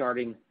where you're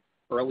starting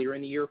earlier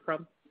in the year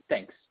from?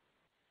 Thanks.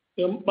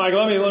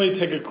 Michael, let me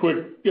take a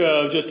quick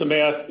just a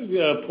math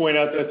point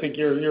out that I think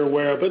you're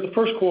aware of. But the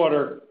first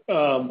quarter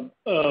of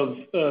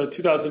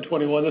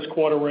 2021, this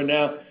quarter we're in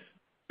now,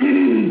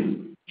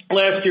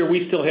 last year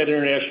we still had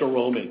international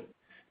roaming,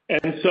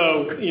 and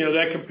so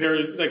that compare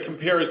is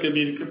going to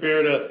be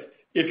compared to,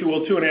 if you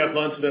will, 2.5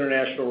 months of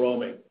international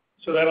roaming.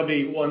 So that'll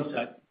be one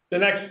set. The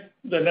next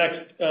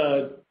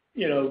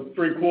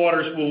 3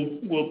 quarters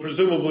will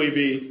presumably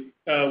be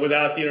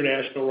without the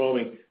international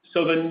roaming.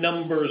 So the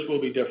numbers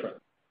will be different.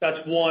 That's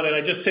one, and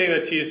I just say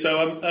that to you,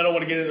 so I don't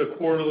want to get into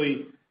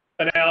quarterly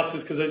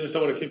analysis because I just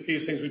don't want to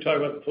confuse things. We talk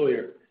about the full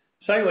year.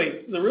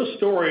 Secondly, the real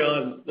story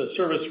on the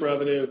service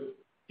revenue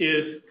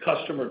is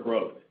customer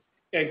growth.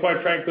 And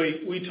quite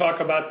frankly, we talk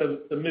about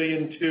the 1.2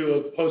 million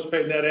of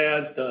postpaid net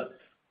adds, the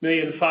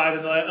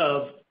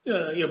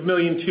 1.5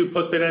 million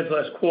postpaid adds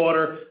last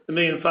quarter, the 1.5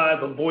 million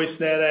of voice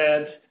net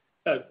adds,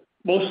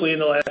 mostly in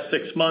the last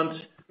 6 months.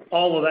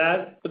 All of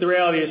that, but the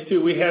reality is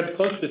too, we had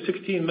close to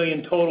 16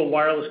 million total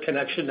wireless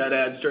connection net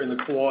adds during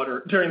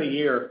the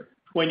year,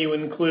 when you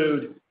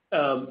include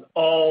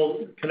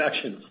all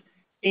connections.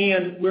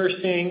 And we're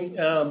seeing,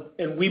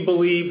 and we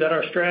believe that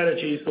our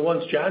strategies, the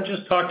ones John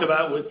just talked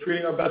about with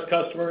treating our best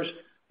customers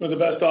with the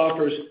best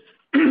offers,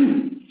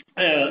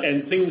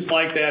 and things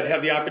like that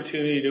have the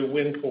opportunity to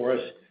win for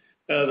us,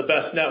 the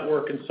best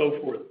network and so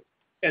forth.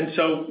 And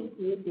so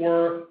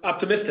we're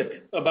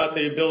optimistic about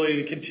the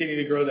ability to continue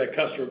to grow that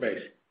customer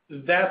base.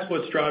 That's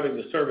what's driving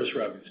the service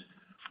revenues.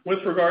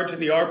 With regard to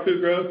the ARPU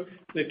growth,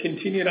 the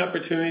continued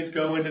opportunities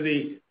go into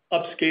the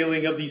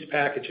upscaling of these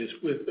packages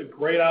with a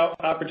great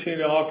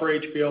opportunity to offer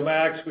HBO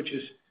Max, which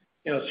is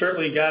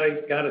certainly got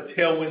a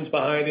tailwinds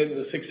behind it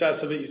and the success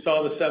of it. You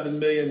saw the 7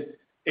 million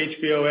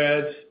HBO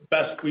ads,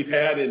 best we've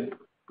had in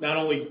not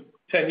only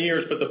 10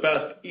 years, but the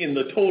best in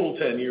the total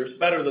 10 years,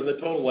 better than the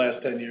total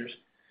last 10 years.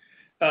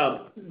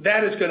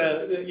 That is going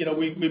to,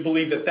 we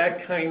believe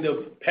that kind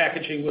of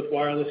packaging with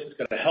wireless is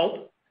going to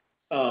help,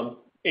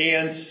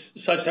 and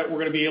such that we're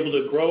going to be able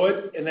to grow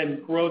it and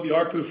then grow the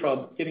ARPU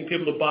from getting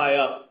people to buy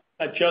up,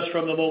 not just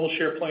from the mobile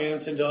share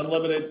plans into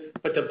unlimited,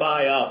 but to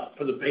buy up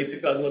for the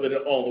basic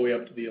unlimited all the way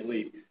up to the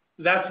elite.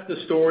 That's the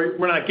story.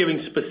 We're not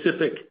giving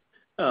specific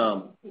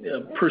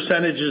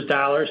percentages,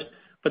 dollars,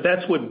 but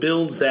that's what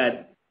builds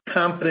that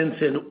confidence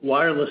in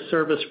wireless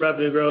service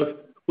revenue growth,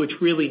 which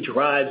really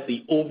drives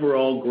the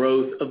overall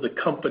growth of the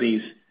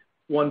company's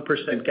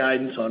 1%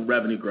 guidance on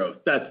revenue growth.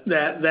 That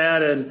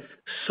and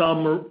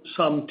some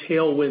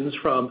tailwinds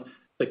from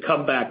the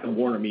comeback of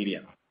Warner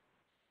Media.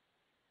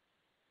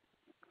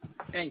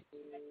 Thanks.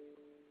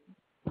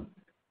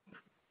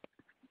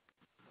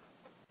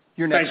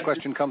 Your next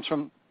question comes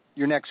from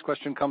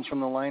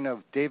the line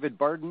of David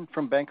Barden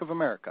from Bank of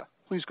America.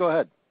 Please go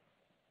ahead.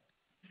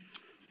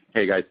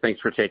 Hey guys, thanks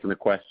for taking the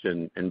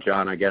question. And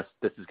John, I guess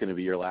this is going to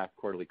be your last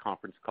quarterly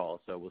conference call,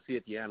 so we'll see you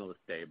at the Analyst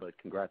Day, but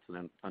congrats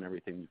on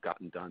everything you've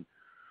gotten done.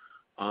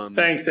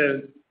 Thanks,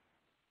 David.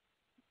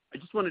 I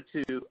just wanted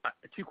to,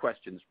 two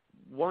questions.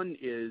 One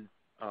is,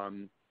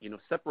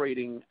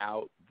 separating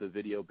out the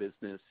video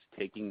business,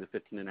 taking the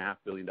 $15.5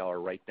 billion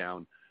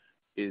write-down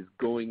is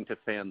going to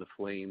fan the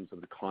flames of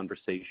the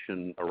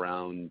conversation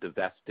around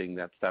divesting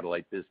that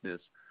satellite business.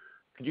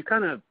 Could you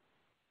kind of,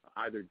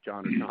 either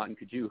John or John,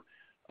 could you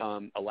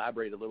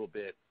elaborate a little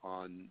bit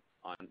on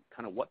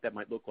kind of what that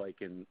might look like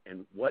and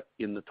what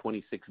in the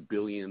 $26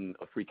 billion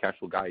of free cash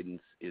flow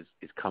guidance is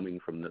coming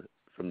from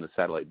the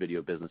satellite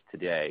video business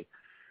today?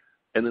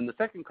 And then the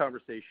second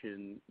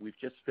conversation, we've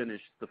just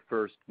finished the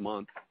first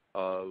month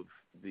of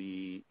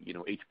the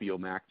HBO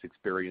Max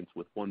experience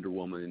with Wonder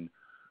Woman,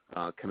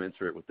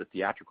 commensurate with the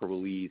theatrical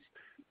release,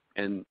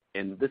 and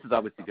this is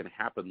obviously going to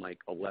happen like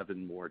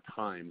 11 more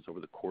times over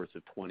the course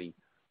of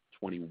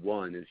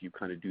 2021 as you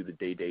kind of do the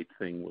day-date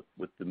thing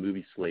with the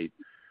movie slate.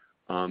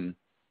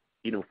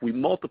 If we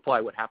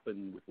multiply what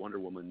happened with Wonder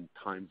Woman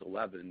times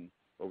 11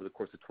 over the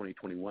course of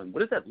 2021,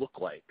 what does that look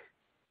like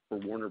for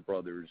Warner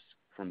Brothers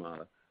from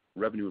a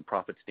revenue and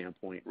profit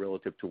standpoint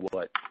relative to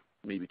what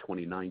maybe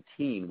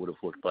 2019 would have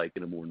looked like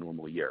in a more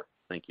normal year?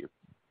 Thank you.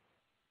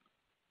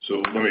 So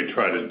let me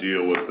try to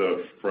deal with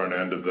the front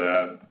end of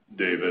that,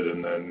 David,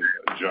 and then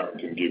John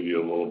can give you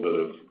a little bit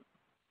of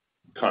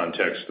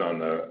context on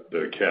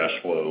the cash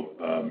flow.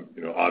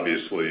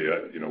 Obviously,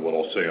 what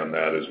I'll say on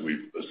that is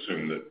we've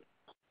assumed that,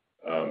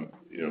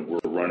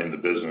 we're running the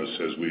business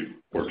as we've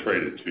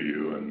portrayed it to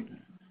you.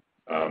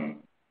 And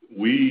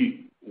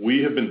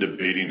we have been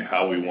debating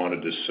how we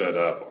wanted to set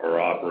up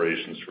our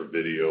operations for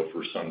video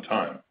for some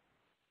time.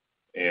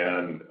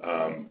 And,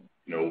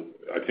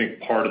 I think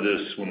part of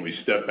this, when we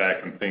step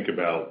back and think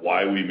about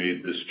why we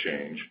made this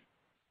change,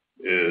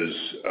 is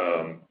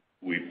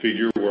we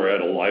figure we're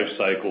at a life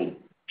cycle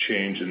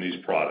change in these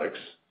products,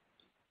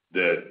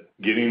 that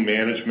getting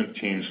management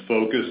teams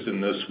focused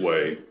in this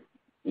way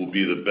will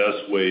be the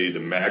best way to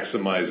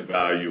maximize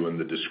value in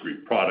the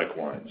discrete product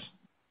lines.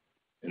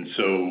 And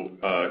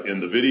so in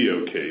the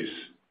video case,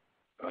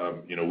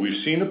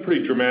 we've seen a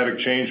pretty dramatic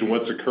change in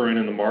what's occurring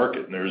in the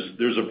market, and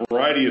there's a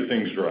variety of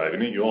things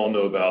driving it. You all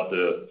know about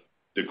the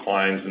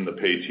declines in the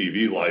pay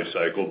TV life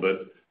cycle,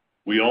 but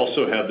we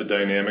also have the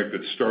dynamic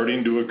that's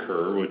starting to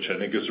occur, which I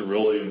think is a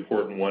really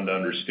important one to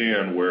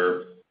understand,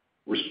 where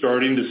we're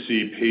starting to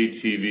see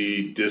pay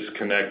TV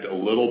disconnect a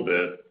little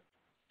bit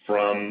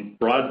from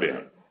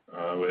broadband.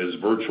 As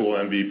virtual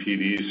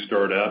MVPDs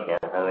start up,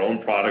 our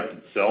own product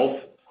itself,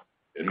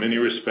 in many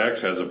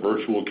respects, has a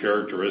virtual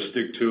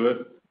characteristic to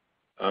it.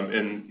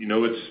 And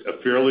it's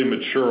a fairly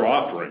mature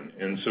offering.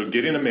 And so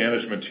getting a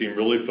management team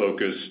really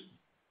focused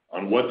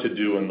on what to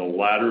do in the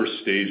latter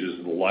stages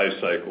of the life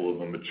cycle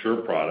of a mature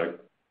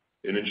product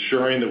and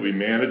ensuring that we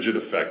manage it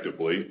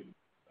effectively,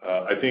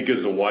 I think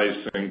is a wise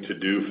thing to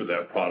do for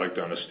that product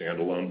on a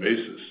standalone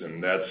basis.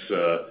 And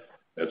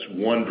that's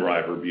one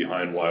driver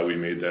behind why we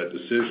made that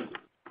decision.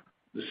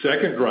 The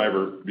second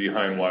driver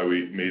behind why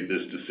we made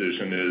this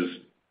decision is,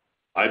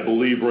 I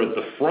believe we're at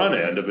the front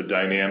end of a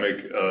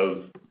dynamic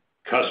of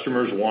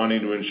customers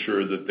wanting to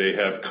ensure that they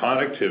have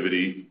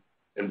connectivity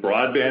and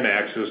broadband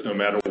access no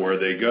matter where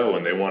they go,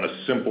 and they want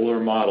a simpler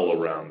model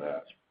around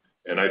that.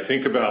 And I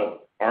think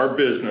about our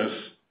business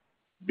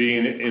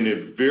being in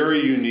a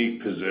very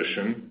unique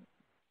position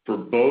for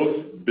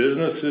both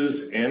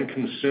businesses and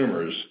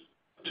consumers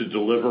to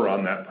deliver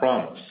on that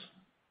promise.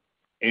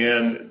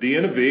 and the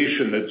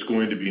innovation that's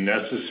going to be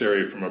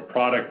necessary from a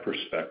product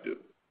perspective.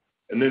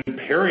 And then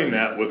pairing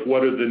that with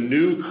what are the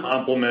new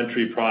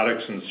complementary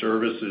products and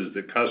services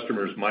that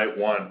customers might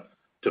want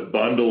to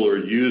bundle or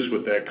use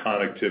with that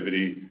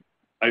connectivity,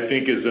 I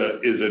think is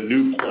a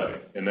new play,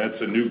 and that's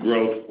a new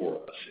growth for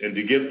us. And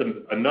to get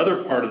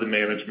another part of the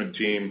management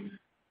team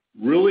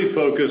really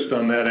focused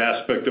on that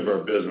aspect of our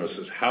business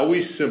is how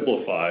we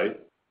simplify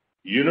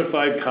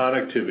unified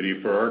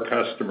connectivity for our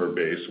customer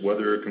base,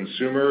 whether a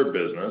consumer or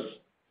business,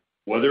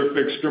 whether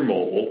fixed or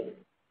mobile,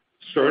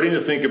 starting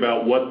to think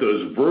about what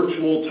those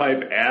virtual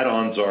type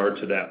add-ons are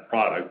to that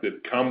product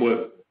that come with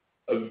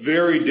a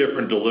very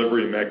different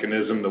delivery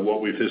mechanism than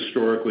what we've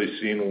historically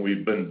seen when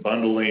we've been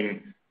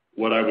bundling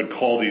what I would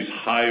call these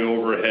high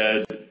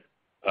overhead,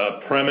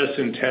 premise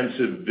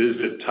intensive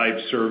visit type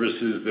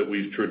services that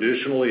we've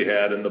traditionally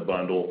had in the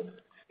bundle.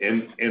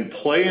 And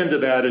play into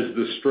that as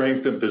the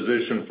strength and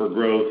position for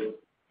growth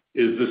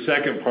is the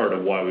second part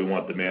of why we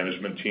want the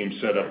management team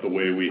set up the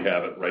way we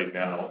have it right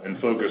now and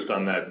focused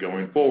on that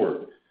going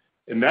forward.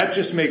 And that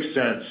just makes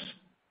sense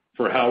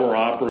for how we're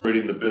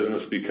operating the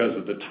business because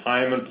of the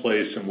time and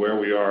place and where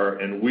we are,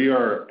 and we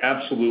are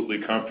absolutely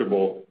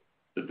comfortable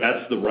that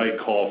that's the right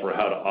call for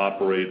how to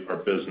operate our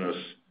business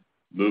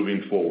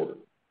moving forward.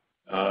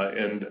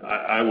 And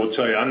I will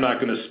tell you, I'm not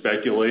going to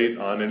speculate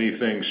on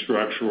anything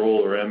structural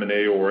or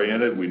M&A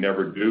oriented. We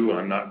never do.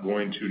 I'm not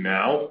going to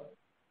now.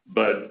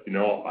 But,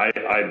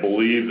 I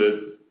believe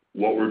that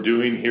what we're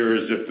doing here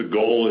is if the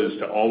goal is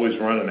to always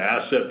run an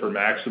asset for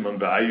maximum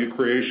value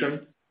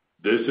creation,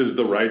 this is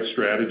the right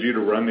strategy to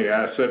run the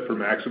asset for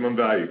maximum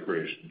value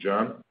creation.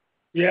 John?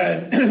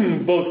 Yeah,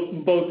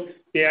 both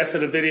the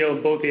asset of video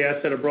and both the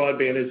asset of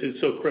broadband is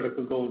so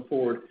critical going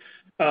forward.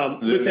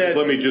 With that,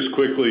 let me just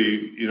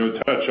quickly,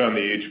 touch on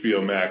the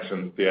HBO Max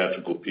and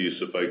theatrical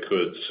piece if I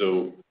could.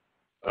 So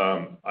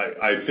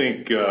I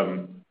think,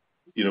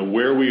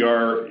 where we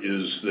are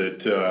is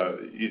that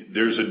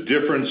there's a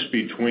difference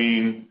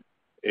between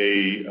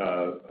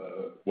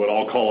what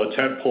I'll call a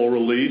tentpole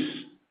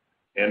release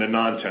and a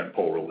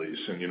non-tentpole release.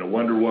 And,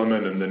 Wonder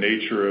Woman and the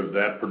nature of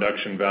that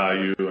production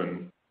value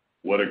and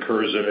what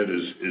occurs in it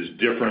is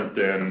different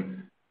than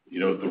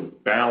the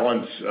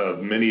balance of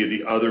many of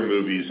the other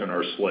movies in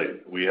our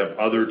slate. We have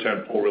other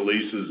tentpole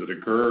releases that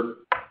occur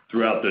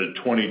throughout the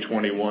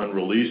 2021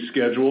 release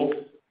schedule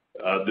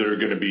that are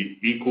going to be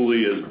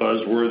equally as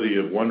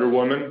buzzworthy of Wonder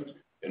Woman.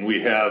 And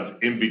we have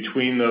in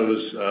between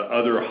those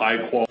other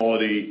high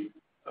quality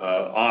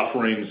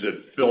offerings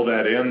that fill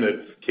that in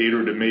that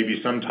cater to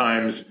maybe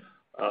sometimes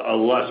a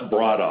less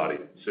broad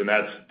audience. And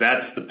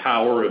that's the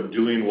power of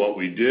doing what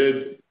we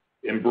did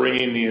in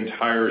bringing the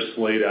entire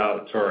slate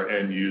out to our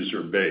end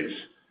user base.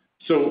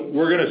 So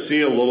we're going to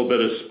see a little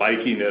bit of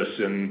spikiness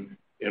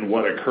in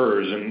what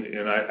occurs,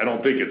 and I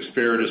don't think it's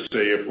fair to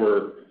say if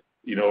we're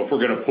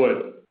going to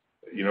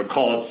put,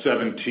 call it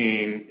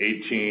 17,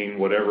 18,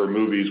 whatever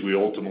movies we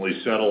ultimately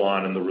settle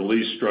on in the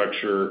release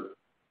structure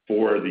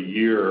for the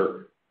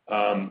year,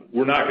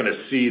 we're not going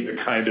to see the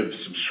kind of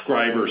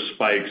subscriber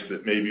spikes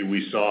that maybe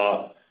we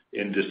saw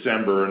in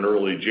December and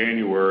early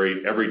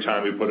January every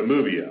time we put a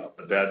movie out.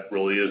 But that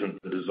really isn't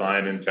the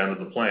design intent of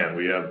the plan.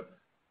 We have,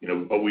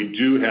 but we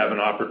do have an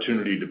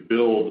opportunity to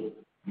build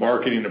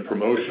marketing and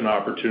promotion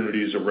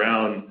opportunities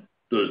around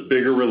those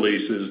bigger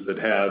releases that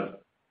have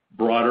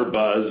broader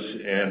buzz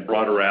and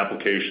broader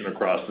application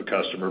across the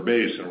customer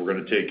base. And we're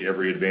going to take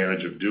every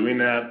advantage of doing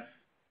that.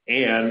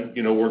 And,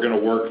 we're going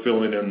to work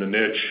filling in the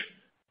niche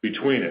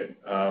between it.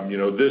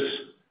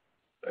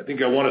 I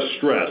think I want to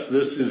stress,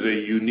 this is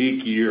a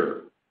unique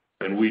year.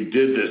 And we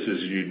did this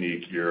as a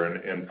unique year,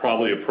 and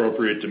probably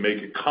appropriate to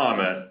make a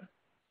comment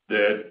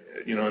that,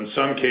 in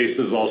some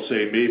cases I'll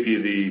say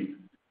maybe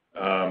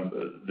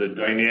the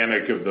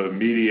dynamic of the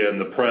media and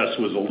the press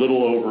was a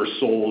little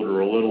oversold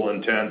or a little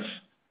intense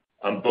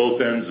on both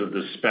ends of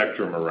the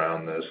spectrum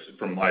around this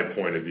from my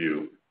point of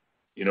view.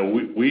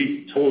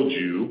 We told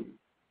you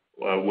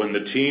when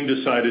the team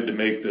decided to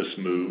make this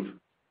move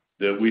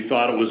that we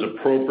thought it was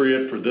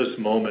appropriate for this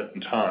moment in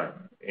time.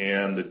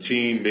 And the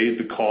team made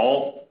the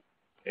call.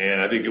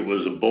 And I think it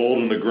was a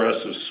bold and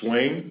aggressive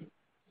swing.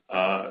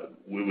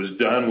 It was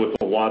done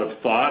with a lot of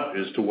thought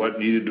as to what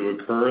needed to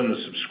occur in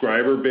the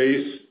subscriber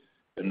base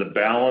and the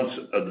balance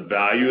of the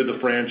value of the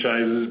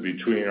franchises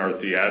between our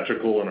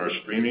theatrical and our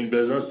streaming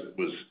business. It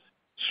was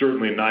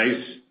certainly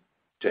nice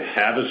to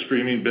have a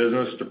streaming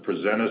business to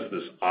present us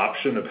this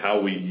option of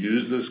how we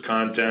use this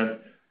content.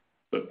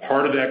 But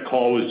part of that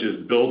call was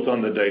just built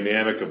on the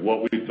dynamic of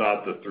what we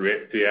thought the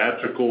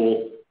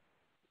theatrical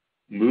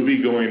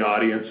movie-going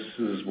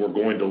audiences were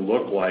going to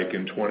look like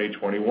in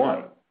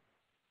 2021.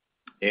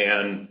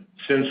 And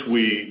since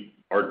we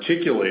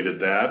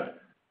articulated that,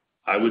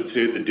 I would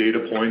say the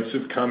data points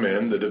have come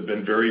in that have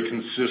been very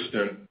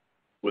consistent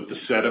with the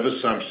set of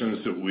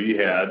assumptions that we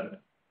had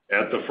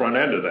at the front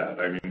end of that.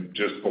 I mean,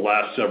 just the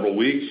last several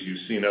weeks,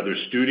 you've seen other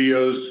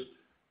studios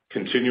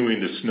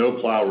continuing to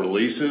snowplow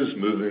releases,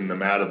 moving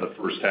them out of the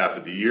first half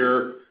of the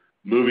year,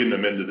 moving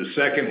them into the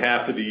second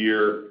half of the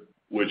year,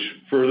 which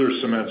further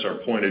cements our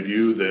point of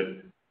view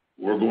that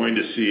we're going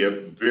to see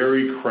a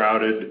very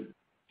crowded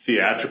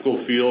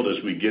theatrical field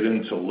as we get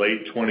into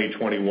late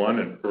 2021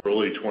 and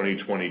early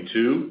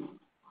 2022.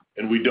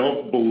 And we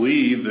don't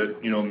believe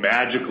that,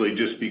 magically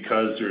just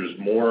because there's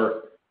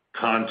more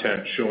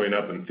content showing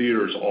up in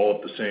theaters all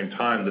at the same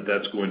time,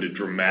 that's going to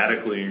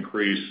dramatically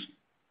increase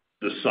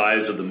the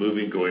size of the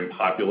movie-going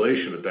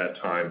population at that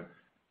time.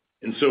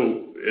 And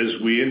so,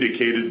 as we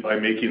indicated by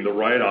making the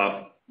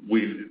write-off,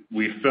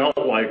 we felt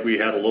like we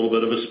had a little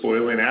bit of a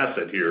spoiling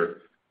asset here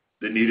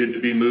that needed to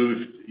be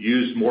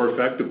used more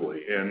effectively.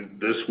 And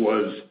this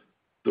was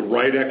the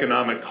right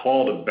economic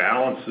call to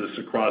balance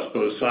this across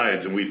both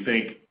sides. And we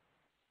think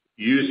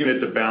using it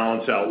to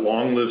balance out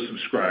long-lived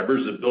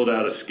subscribers that build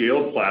out a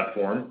scaled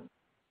platform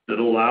that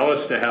allow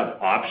us to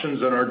have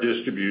options on our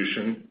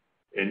distribution,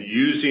 and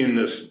using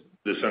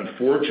this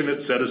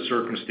unfortunate set of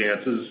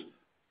circumstances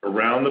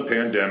around the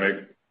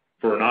pandemic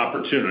for an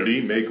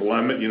opportunity, make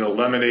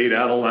lemonade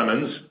out of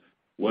lemons,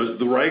 was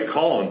the right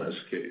call in this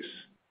case.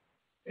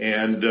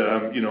 And,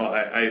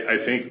 I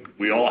think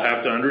we all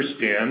have to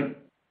understand,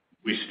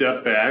 we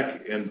step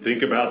back and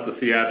think about the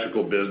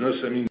theatrical business.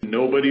 I mean,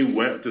 nobody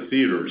went to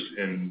theaters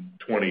in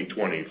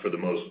 2020 for the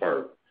most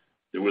part.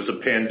 There was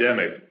a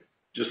pandemic,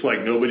 just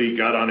like nobody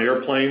got on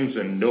airplanes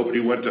and nobody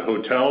went to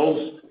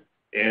hotels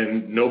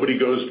and nobody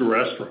goes to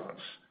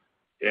restaurants.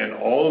 And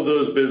all of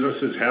those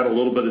businesses had a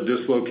little bit of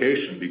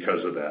dislocation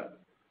because of that.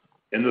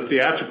 And the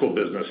theatrical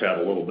business had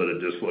a little bit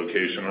of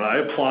dislocation. And I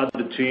applaud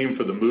the team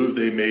for the move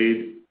they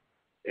made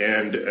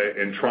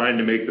and trying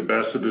to make the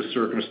best of this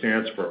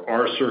circumstance, for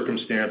our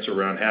circumstance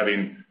around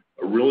having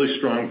a really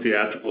strong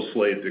theatrical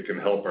slate that can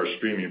help our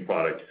streaming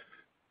product.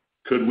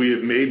 Could we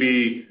have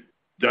maybe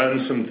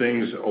done some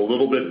things a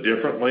little bit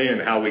differently in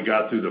how we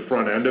got through the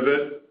front end of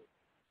it?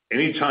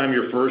 Anytime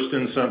you're first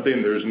in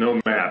something, there's no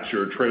maps.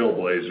 You're a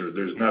trailblazer.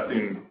 There's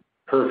nothing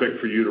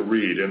perfect for you to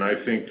read. And I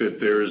think that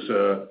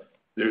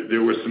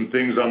there were some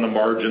things on the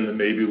margin that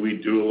maybe we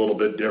do a little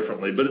bit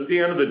differently. But at the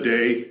end of the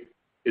day,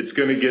 it's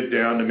going to get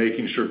down to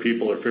making sure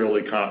people are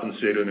fairly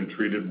compensated and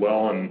treated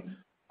well. And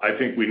I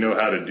think we know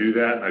how to do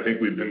that. I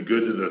think we've been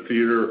good to the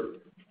theater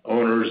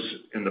owners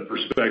in the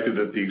perspective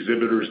that the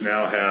exhibitors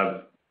now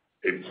have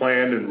a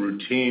planned and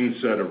routine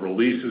set of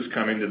releases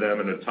coming to them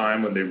in a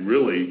time when they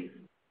really,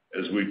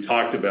 as we've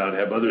talked about,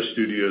 have other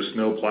studios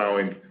snow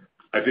plowing.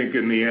 I think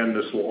in the end,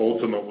 this will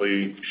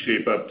ultimately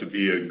shape up to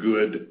be a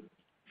good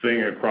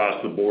thing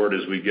across the board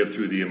as we get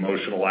through the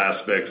emotional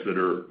aspects that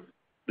are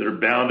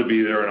bound to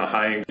be there in a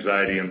high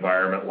anxiety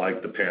environment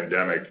like the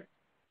pandemic.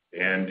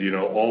 And,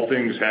 all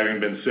things having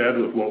been said,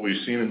 with what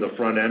we've seen in the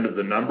front end of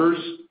the numbers,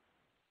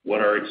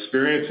 what our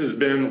experience has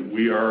been,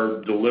 we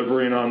are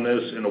delivering on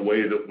this in a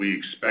way that we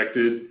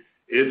expected.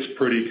 It's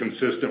pretty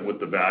consistent with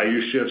the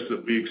value shifts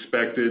that we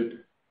expected,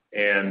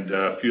 and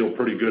feel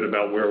pretty good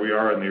about where we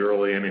are in the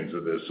early innings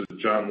of this. So,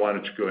 John, why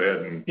don't you go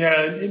ahead and...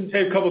 Yeah, and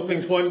say a couple of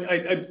things. One,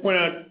 I'd point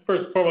out,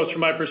 first and foremost, from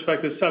my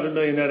perspective, 7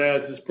 million net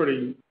adds is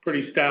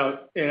pretty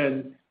stout,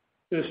 and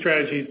the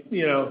strategy,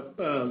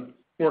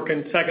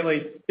 working.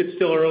 Secondly, it's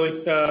still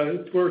early.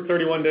 We're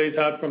 31 days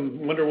out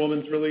from Wonder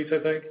Woman's release, I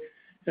think,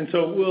 and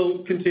so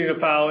we'll continue to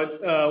follow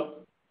it.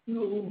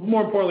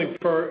 More importantly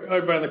for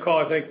everybody on the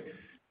call, I think,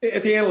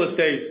 at the Analyst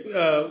Day,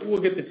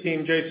 we'll get the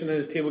team, Jason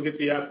and his team will get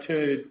the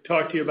opportunity to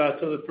talk to you about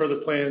some of the further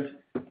plans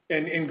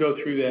and go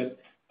through that.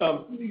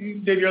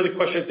 Dave, your other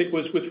question, I think,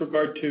 was with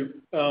regard to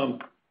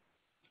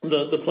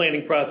the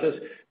planning process.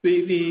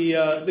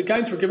 The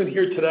guidance we're given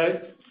here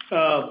today,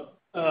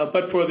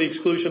 but for the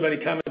exclusion of any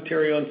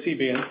commentary on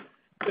C-band,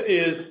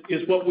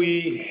 is what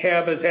we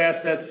have as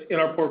assets in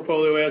our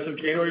portfolio as of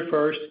January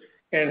 1st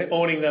and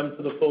owning them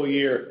for the full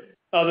year,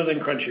 other than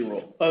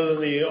Crunchyroll, other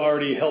than the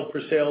already held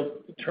for sale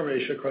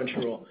termination of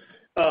Crunchyroll.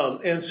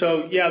 And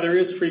so, yeah, there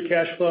is free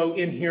cash flow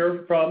in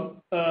here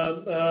from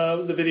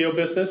the video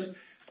business.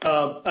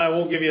 I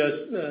won't give you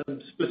a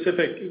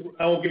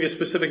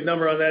specific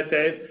number on that,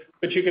 Dave,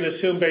 but you can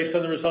assume based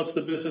on the results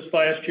of the business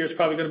last year, it's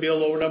probably going to be a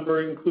lower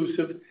number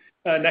inclusive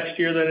next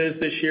year than it is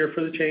this year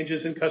for the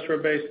changes in customer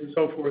base and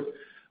so forth.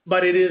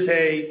 But it is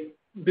a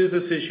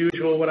business as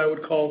usual, what I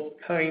would call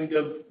kind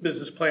of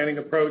business planning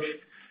approach.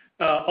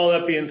 All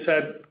that being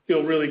said,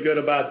 feel really good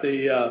about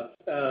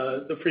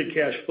the free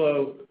cash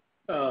flow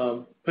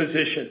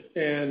position,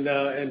 and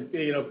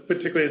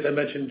particularly as I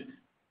mentioned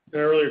in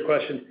an earlier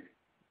question,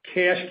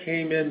 cash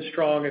came in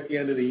strong at the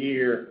end of the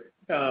year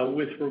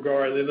with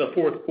regard in the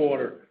fourth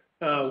quarter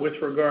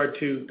with regard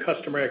to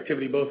customer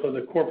activity, both on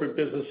the corporate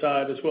business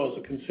side as well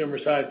as the consumer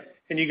side,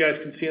 and you guys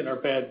can see it in our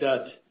bad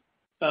debts,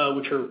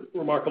 which are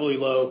remarkably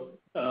low.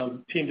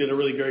 Team did a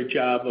really great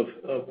job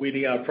of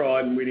weeding out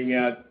fraud and weeding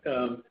out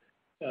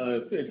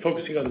and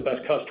focusing on the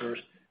best customers,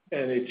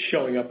 and it's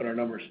showing up in our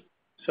numbers.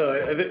 So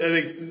I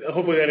think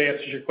hopefully that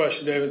answers your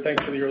question, David.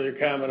 Thanks for the earlier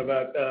comment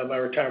about my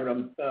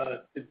retirement.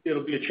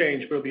 It'll be a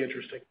change, but it'll be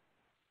interesting.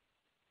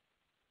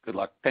 Good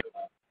luck.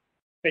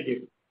 Thank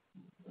you.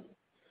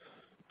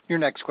 Your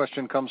next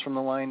question comes from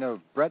the line of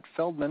Brett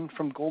Feldman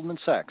from Goldman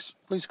Sachs.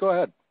 Please go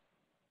ahead.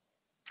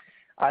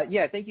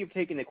 Yeah, thank you for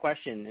taking the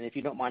question. And if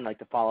you don't mind, I'd like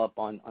to follow up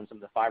on some of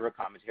the fiber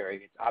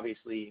commentary. It's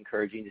obviously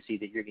encouraging to see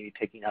that you're going to be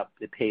picking up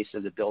the pace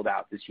of the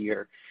build-out this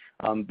year.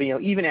 But,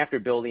 even after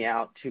building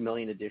out 2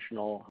 million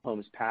additional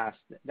homes passed,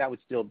 that would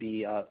still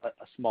be a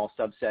small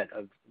subset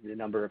of the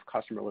number of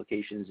customer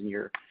locations in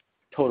your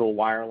total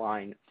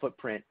wireline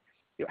footprint.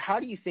 How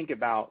do you think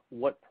about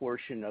what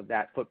portion of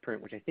that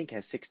footprint, which I think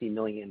has 60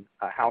 million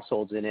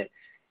households in it,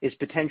 is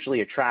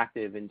potentially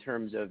attractive in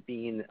terms of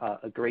being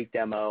a great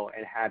demo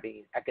and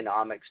having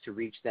economics to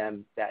reach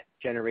them that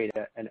generate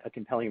a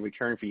compelling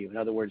return for you? In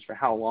other words, for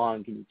how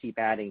long can you keep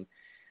adding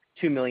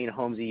 2 million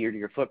homes a year to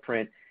your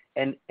footprint?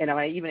 And am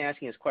I even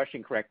asking this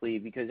question correctly?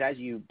 Because as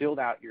you build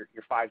out your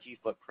 5G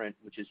footprint,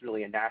 which is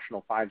really a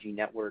national 5G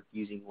network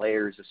using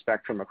layers of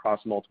spectrum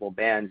across multiple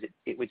bands,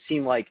 it would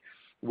seem like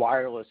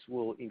wireless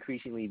will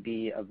increasingly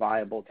be a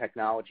viable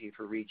technology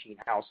for reaching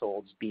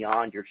households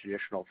beyond your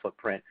traditional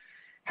footprint.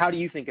 How do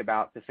you think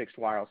about the fixed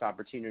wireless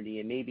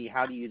opportunity, and maybe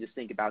how do you just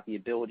think about the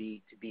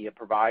ability to be a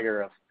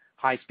provider of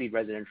high-speed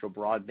residential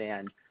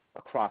broadband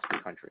across the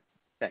country?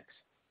 Thanks.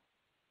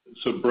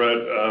 So, Brett,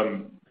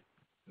 I'm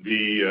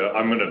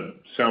going to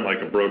sound like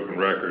a broken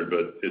record,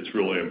 but it's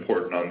really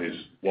important on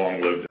these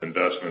long-lived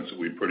investments that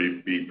we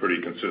be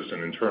pretty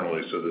consistent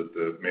internally so that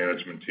the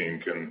management team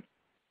can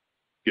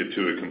get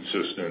to a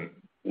consistent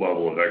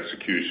level of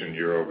execution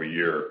year over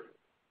year.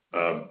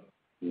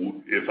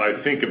 If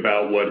I think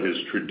about what has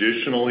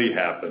traditionally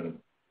happened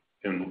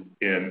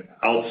in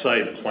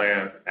outside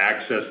plant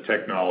access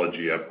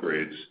technology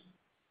upgrades,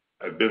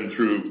 I've been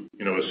through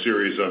a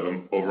series of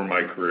them over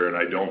my career, and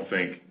I don't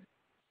think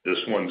this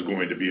one's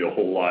going to be a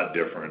whole lot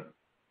different.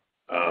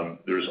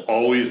 There's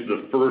always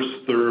the first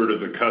third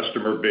of the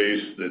customer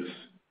base that's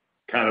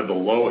kind of the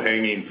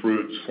low-hanging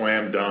fruit,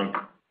 slam dunk,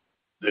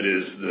 that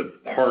is the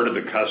part of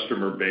the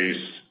customer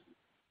base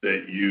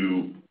that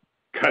you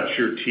cut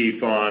your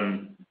teeth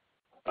on,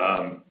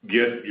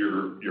 get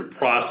your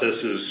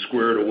processes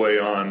squared away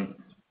on,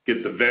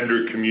 get the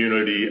vendor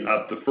community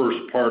up the first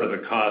part of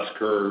the cost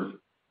curve,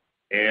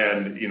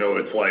 and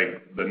it's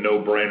like the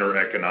no-brainer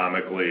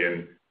economically,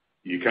 and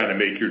you kind of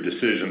make your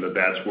decision that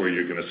that's where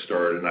you're going to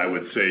start. And I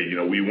would say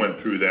we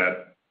went through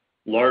that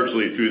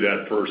largely through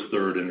that first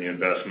third in the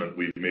investment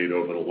we've made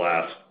over the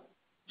last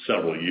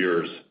several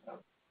years.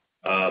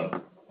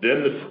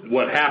 Then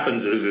what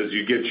happens is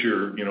you get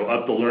your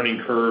up the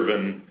learning curve,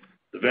 and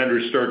the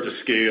vendors start to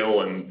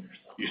scale, and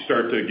you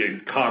start to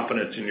get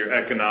confidence in your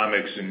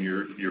economics, and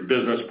your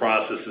business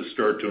processes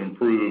start to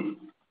improve,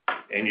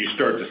 and you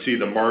start to see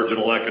the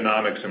marginal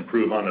economics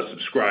improve on a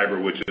subscriber,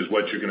 which is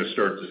what you're going to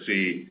start to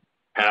see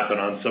happen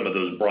on some of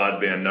those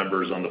broadband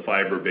numbers on the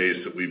fiber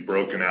base that we've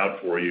broken out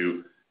for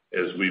you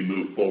as we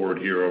move forward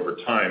here over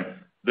time.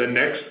 The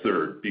next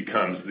third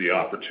becomes the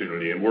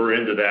opportunity, and we're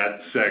into that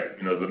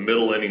the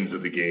middle innings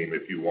of the game,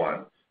 if you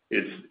want.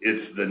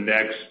 It's the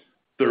next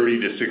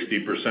 30 to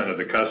 60% of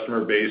the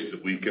customer base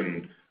that we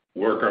can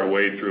work our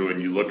way through,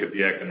 and you look at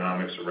the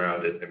economics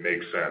around it, it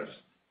makes sense.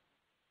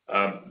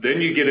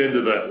 Then you get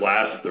into that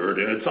last third,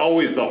 and it's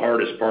always the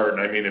hardest part.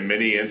 And I mean, in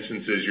many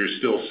instances, you're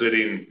still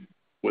sitting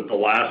with the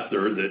last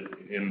third that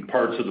in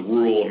parts of the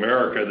rural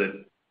America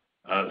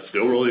that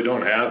still really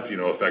don't have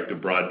effective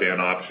broadband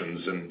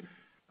options. And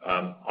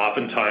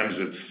oftentimes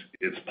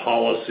it's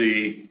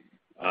policy.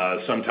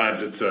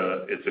 Sometimes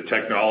it's a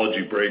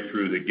technology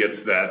breakthrough that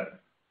gets that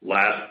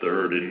last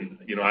third. And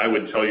I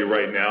would tell you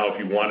right now, if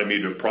you wanted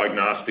me to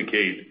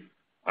prognosticate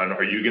on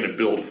are you going to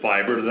build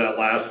fiber to that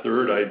last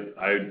third,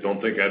 I don't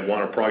think I'd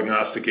want to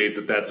prognosticate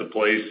that that's a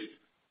place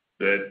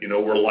that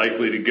we're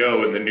likely to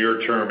go in the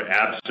near term,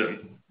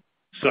 absent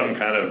some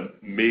kind of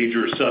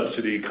major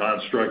subsidy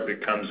construct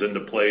that comes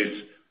into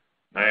place.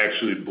 I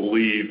actually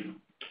believe,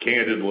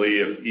 candidly,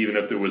 even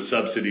if there was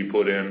subsidy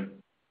put in,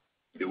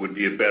 it would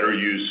be a better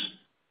use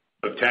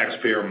of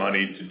taxpayer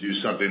money to do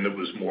something that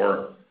was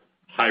more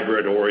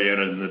hybrid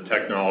oriented in the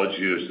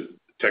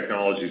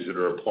technologies that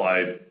are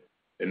applied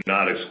and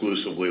not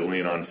exclusively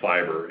lean on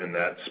fiber in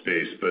that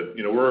space. But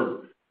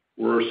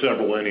we're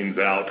several innings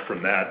out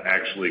from that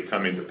actually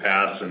coming to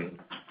pass, and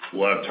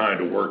we'll have time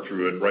to work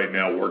through it. Right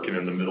now, working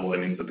in the middle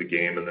innings of the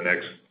game, and the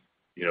next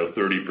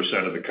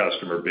 30% of the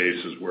customer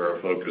base is where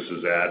our focus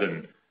is at.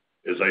 And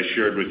as I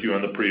shared with you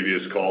on the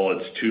previous call,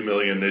 it's 2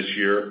 million this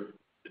year.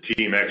 The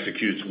team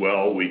executes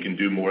well. We can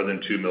do more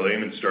than 2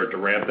 million and start to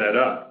ramp that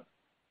up.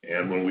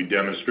 And when we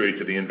demonstrate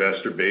to the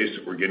investor base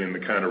that we're getting the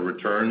kind of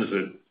returns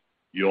that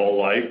you all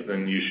like,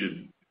 then you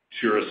should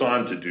cheer us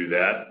on to do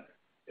that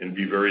and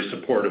be very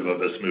supportive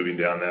of us moving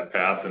down that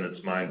path. And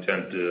it's my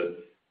intent to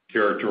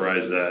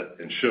characterize that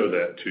and show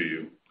that to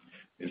you.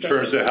 In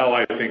terms of how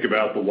I think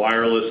about the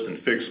wireless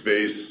and fixed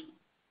base,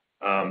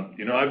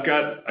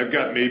 I've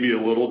got maybe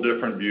a little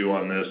different view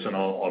on this, and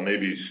I'll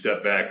maybe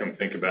step back and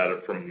think about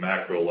it from a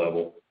macro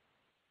level.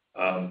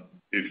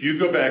 If you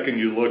go back and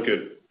you look at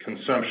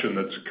consumption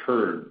that's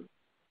occurred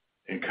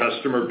in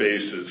customer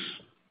bases,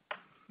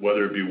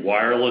 whether it be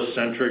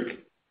wireless-centric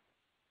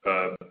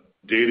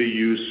data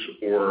use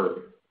or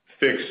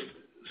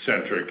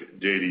fixed-centric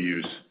data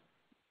use,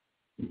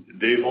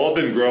 they've all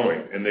been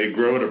growing, and they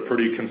grow at a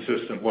pretty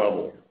consistent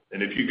level.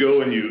 And if you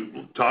go and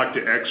you talk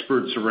to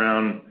experts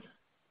around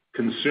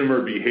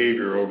consumer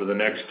behavior over the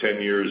next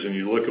 10 years and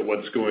you look at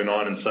what's going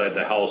on inside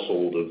the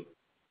household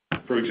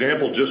of, for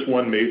example, just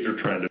one major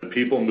trend of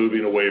people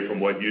moving away from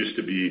what used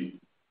to be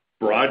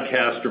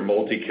broadcast or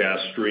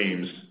multicast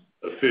streams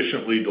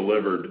efficiently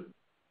delivered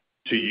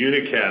to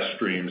unicast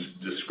streams,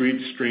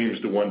 discrete streams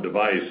to one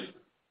device,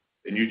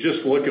 and you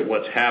just look at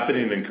what's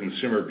happening in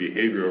consumer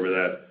behavior over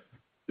that,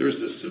 there's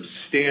a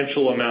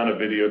substantial amount of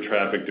video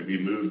traffic to be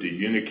moved to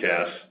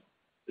unicast.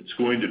 It's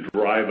going to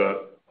drive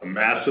a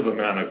massive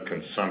amount of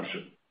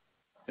consumption.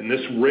 And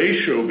this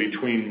ratio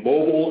between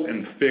mobile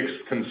and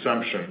fixed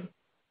consumption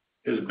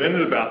has been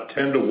at about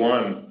 10 to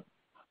 1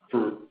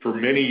 for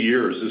many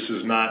years. This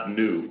is not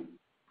new.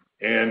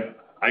 And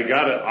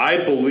I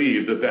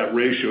believe that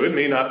ratio, it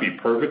may not be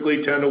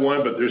perfectly 10 to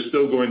 1, but there's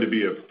still going to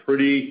be a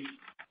pretty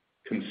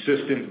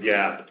consistent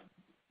gap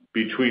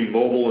between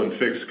mobile and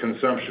fixed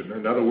consumption.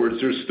 In other words,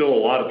 there's still a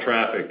lot of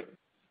traffic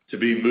to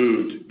be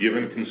moved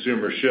given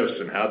consumer shifts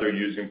in how they're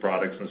using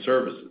products and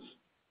services.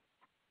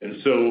 And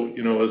so,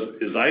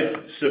 as I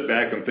sit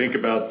back and think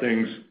about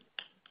things,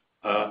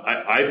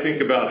 I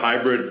think about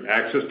hybrid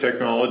access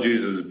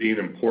technologies as being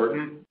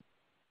important,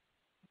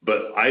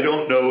 but I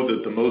don't know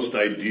that the most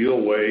ideal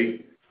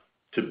way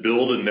to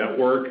build a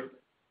network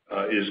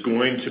is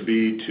going to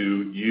be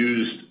to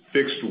use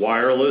fixed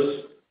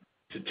wireless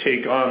to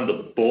take on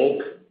the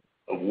bulk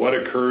of what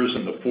occurs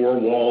in the four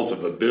walls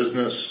of a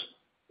business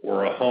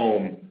or a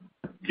home,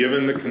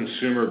 given the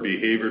consumer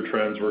behavior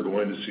trends we're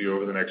going to see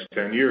over the next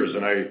 10 years.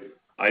 And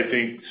I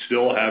think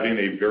still having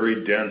a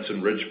very dense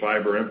and rich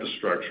fiber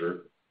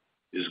infrastructure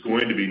is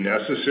going to be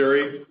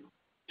necessary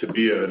to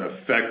be an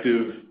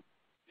effective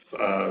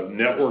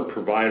network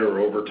provider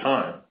over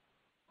time.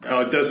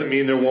 Now, it doesn't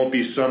mean there won't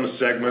be some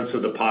segments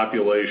of the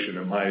population,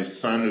 and my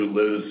son who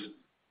lives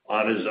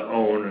on his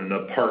own in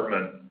an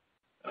apartment,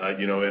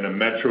 in a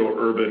metro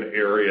urban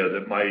area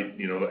that might,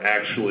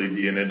 actually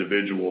be an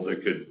individual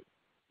that could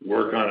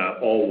work on an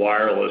all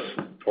wireless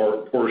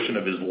portion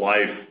of his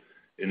life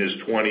in his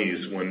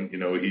 20s when,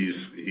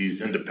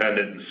 he's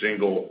independent and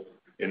single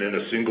and in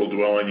a single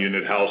dwelling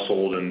unit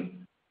household. And,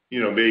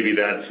 maybe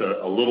that's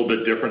a little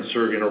bit different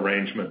serving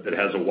arrangement that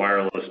has a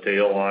wireless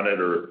tail on it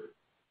or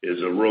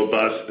is a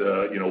robust,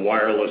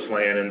 wireless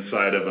LAN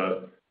inside of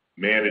a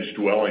managed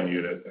dwelling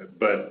unit.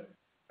 But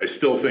I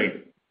still think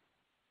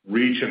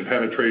reach and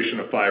penetration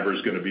of fiber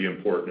is going to be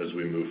important as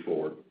we move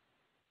forward.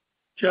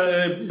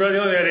 John, Brother,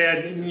 the only thing I'd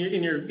add,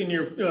 in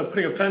your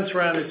putting a fence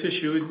around this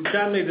issue,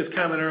 John made this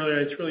comment earlier,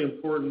 and it's really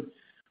important.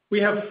 We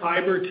have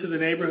fiber to the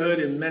neighborhood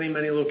in many,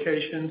 many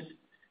locations,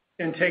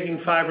 and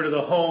taking fiber to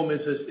the home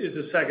is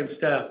a second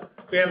step.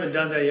 We haven't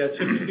done that yet.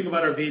 So if you think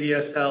about our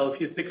VDSL,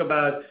 if you think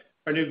about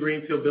our new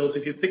greenfield builds,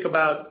 if you think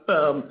about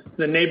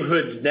the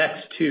neighborhoods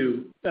next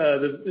to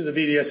the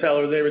VDSL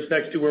or the neighbors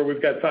next to where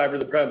we've got fiber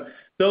to the prem,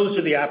 those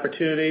are the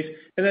opportunities.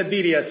 And that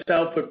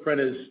VDSL footprint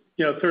is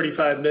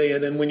 35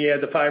 million, and when you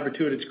add the fiber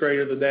to it, it's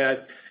greater than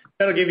that.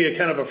 That'll give you a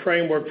kind of a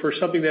framework for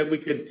something that we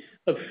could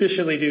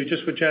efficiently do,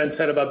 just what John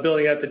said about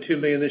building out the 2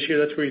 million this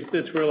year.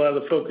 That's where a lot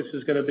of the focus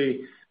is going to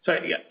be. So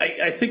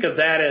I think of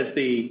that as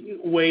the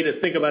way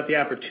to think about the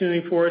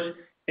opportunity for us.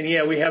 And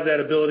yeah, we have that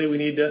ability. We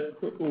need to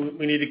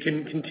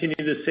continue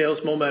the sales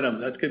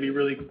momentum. That's going to be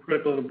really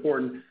critical and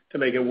important to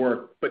make it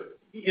work. But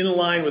in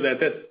line with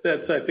that,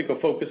 that's I think a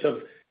focus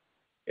of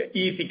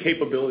easy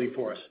capability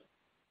for us.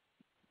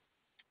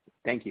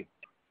 Thank you.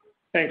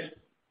 Thanks.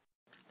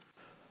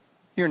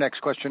 Your next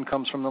question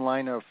comes from the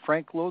line of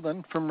Frank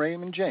Louthan from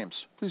Raymond James.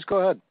 Please go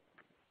ahead.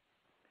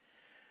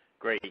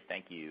 Great,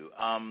 thank you.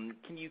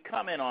 Can you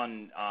comment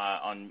on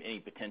any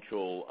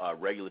potential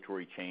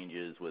regulatory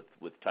changes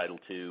with Title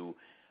II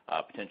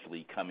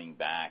potentially coming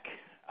back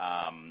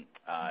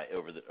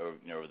over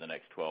the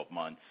next 12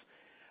 months?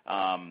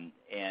 And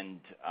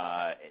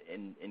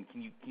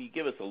can you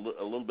give us a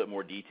little bit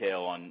more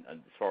detail on as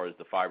far as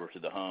the fiber to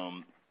the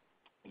home?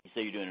 You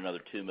say you're doing another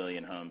 2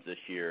 million homes this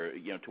year.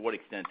 To what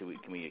extent can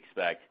we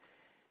expect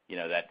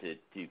that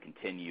to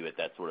continue at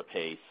that sort of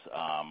pace,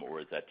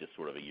 or is that just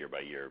sort of a year by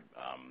year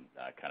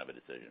kind of a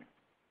decision?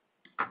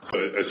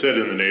 I said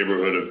in the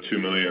neighborhood of 2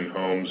 million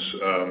homes.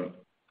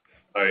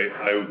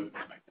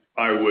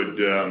 I would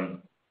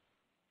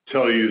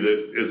tell you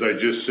that, as I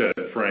just said,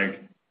 Frank,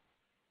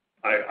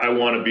 I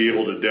want to be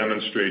able to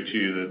demonstrate to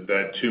you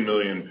that 2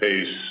 million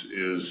pace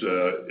is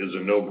a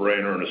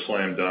no-brainer and a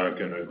slam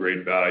dunk and a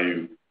great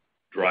value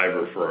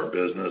driver for our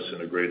business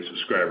and a great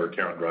subscriber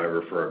count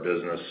driver for our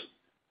business.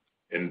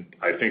 And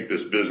I think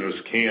this business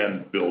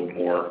can build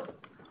more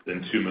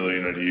than 2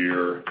 million a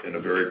year in a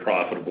very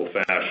profitable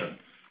fashion.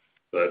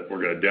 But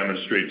we're going to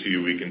demonstrate to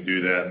you we can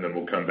do that, and then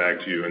we'll come back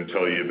to you and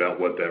tell you about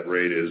what that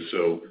rate is.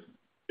 So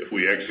if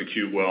we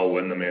execute well,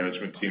 when the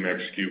management team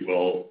execute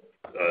well,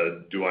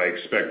 do I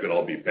expect that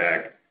I'll be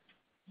back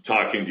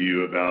talking to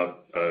you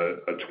about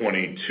a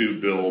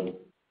 22 build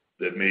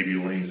that maybe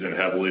leans in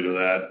heavily to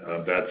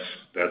that?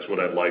 That's what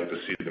I'd like to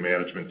see the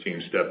management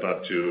team step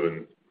up to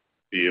and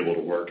be able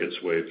to work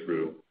its way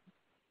through.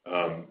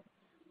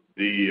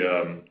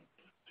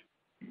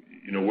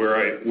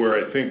 Where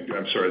I think,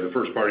 I'm sorry, the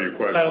first part of your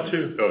question. Title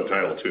II. Oh,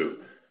 Title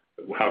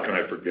II. How can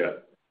I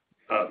forget?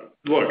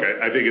 Look,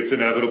 I think it's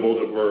inevitable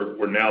that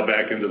we're now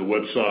back into the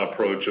whipsaw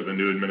approach of a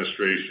new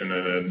administration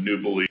and a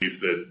new belief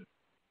that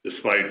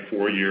despite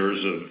 4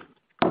 years of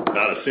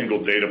not a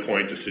single data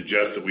point to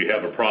suggest that we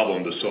have a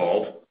problem to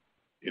solve,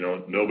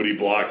 nobody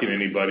blocking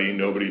anybody,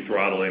 nobody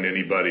throttling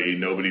anybody,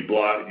 nobody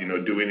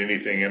doing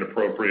anything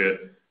inappropriate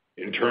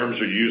in terms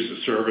or use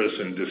of service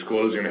and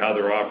disclosing how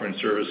they're offering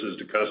services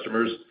to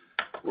customers.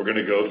 We're going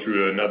to go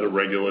through another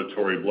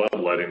regulatory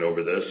bloodletting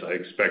over this. I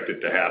expect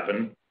it to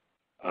happen.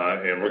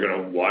 And we're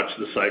going to watch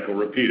the cycle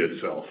repeat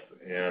itself.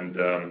 And,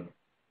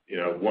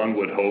 one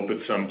would hope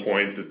at some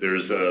point that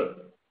there's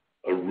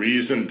a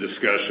reasoned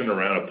discussion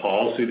around a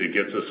policy that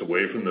gets us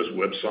away from this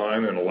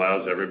whipsawing and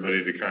allows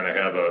everybody to kind of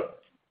have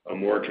a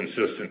more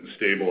consistent and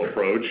stable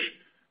approach.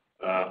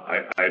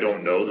 I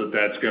don't know that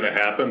that's going to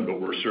happen, but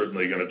we're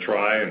certainly going to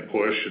try and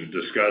push and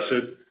discuss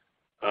it.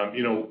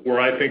 Where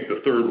I think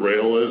the third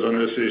rail is on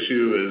this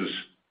issue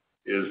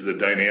is the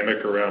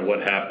dynamic around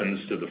what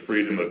happens to the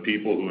freedom of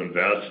people who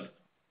invest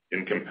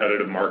in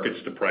competitive markets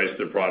to price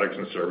their products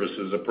and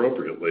services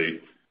appropriately.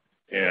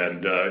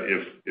 And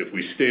if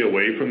we stay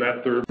away from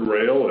that third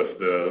rail, if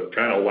the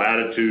kind of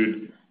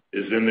latitude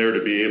is in there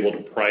to be able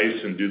to price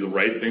and do the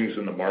right things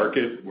in the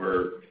market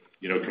where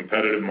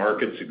competitive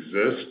markets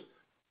exist,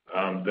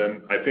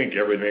 then I think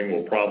everything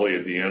will probably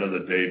at the end of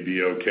the day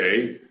be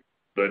okay.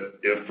 But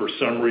if for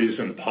some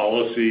reason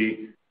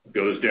policy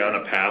goes down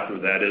a path where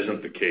that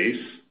isn't the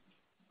case,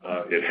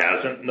 it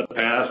hasn't in the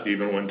past.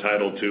 Even when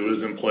Title II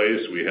is in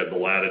place, we had the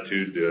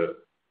latitude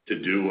to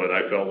do what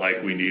I felt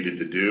like we needed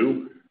to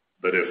do.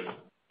 But if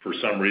for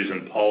some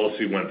reason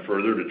policy went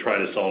further to try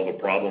to solve a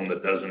problem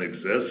that doesn't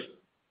exist,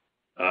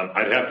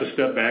 I'd have to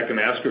step back and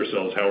ask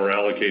ourselves how we're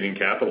allocating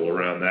capital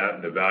around that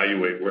and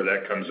evaluate where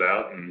that comes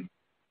out and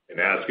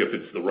ask if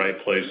it's the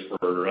right place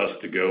for us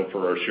to go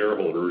for our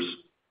shareholders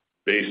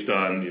based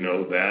on,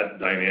 that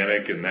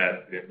dynamic and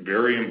that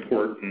very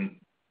important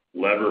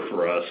lever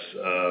for us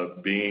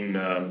being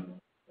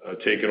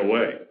taken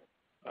away.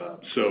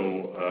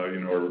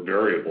 Or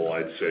variable,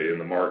 I'd say, in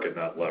the market,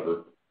 not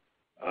lever.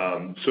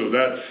 So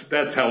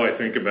that's how I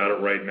think about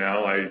it right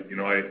now. I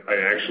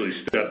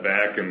actually step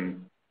back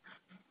and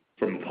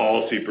from a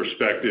policy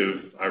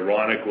perspective,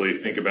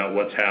 ironically, think about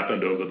what's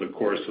happened over the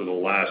course of the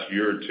last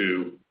year or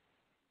two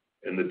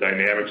and the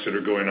dynamics that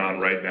are going on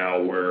right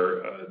now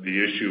where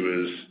the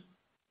issue is,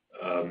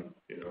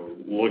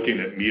 looking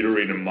at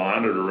metering and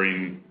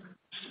monitoring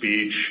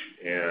speech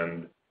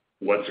and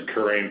what's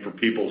occurring for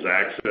people's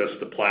access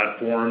to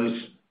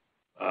platforms.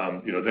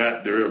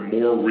 That there are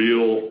more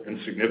real and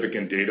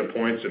significant data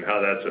points and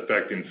how that's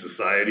affecting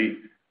society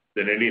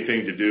than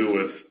anything to do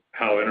with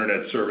how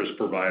internet service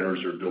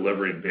providers are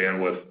delivering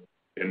bandwidth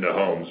into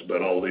homes.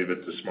 But I'll leave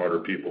it to smarter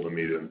people than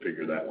me to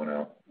figure that one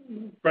out.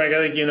 Frank,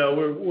 I think,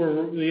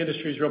 the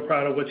industry is real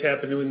proud of what's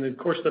happened in the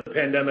course of the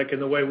pandemic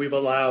and the way we've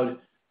allowed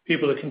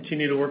people to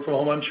continue to work from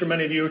home. I'm sure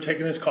many of you are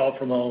taking this call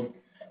from home,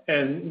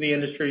 and the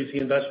industries,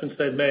 the investments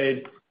they've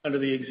made under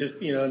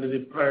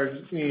the prior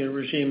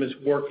regime is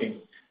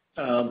working.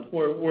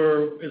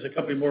 We're as a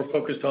company more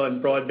focused on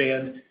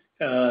broadband,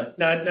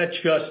 not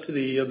just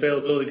the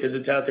availability because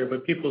it's out there,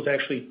 but people's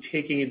actually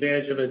taking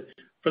advantage of it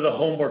for the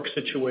homework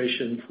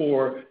situation,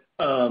 for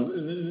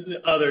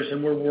others,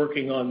 and we're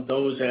working on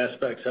those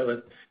aspects of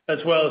it, as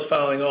well as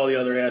following all the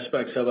other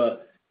aspects of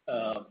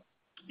an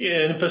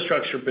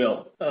infrastructure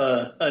bill,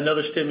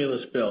 another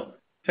stimulus bill,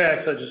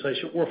 tax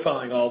legislation. We're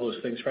following all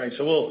those things, Frank.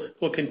 So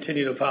we'll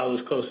continue to follow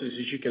as closely as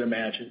you can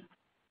imagine.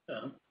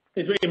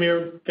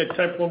 Amir, got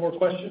time for one more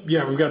question?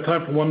 Yeah, we've got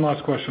time for one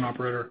last question,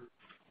 operator.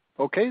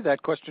 Okay,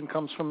 that question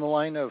comes from the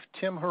line of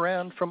Tim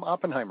Horan from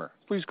Oppenheimer.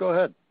 Please go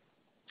ahead.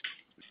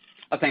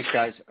 Thanks,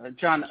 guys.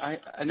 John,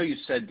 I know you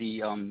said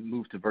the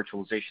move to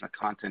virtualization of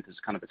content is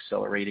kind of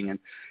accelerating, and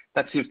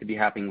that seems to be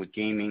happening with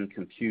gaming,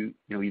 compute,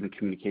 even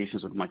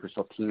communications with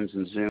Microsoft Teams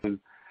and Zoom.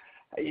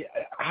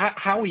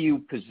 How are you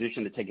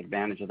positioned to take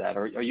advantage of that?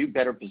 Are you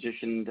better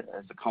positioned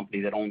as a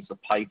company that owns the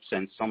pipes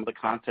and some of the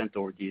content,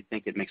 or do you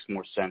think it makes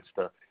more sense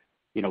to,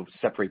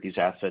 separate these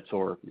assets?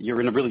 Or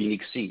you're in a really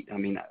unique seat. I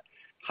mean,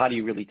 how do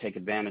you really take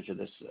advantage of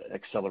this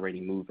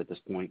accelerating move at this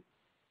point?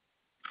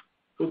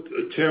 Well,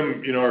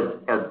 Tim,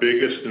 our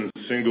biggest and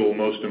single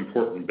most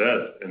important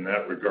bet in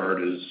that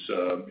regard is,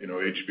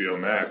 HBO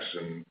Max.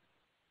 And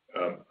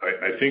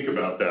I think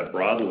about that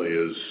broadly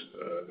as,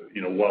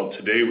 while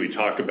today we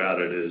talk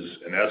about it as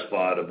an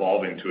SVOD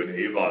evolving to an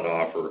AVOD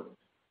offer,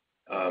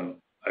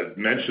 I've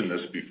mentioned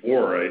this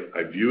before,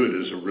 I view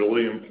it as a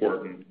really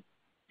important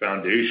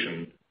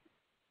foundation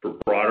for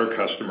broader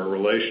customer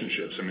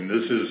relationships. I mean,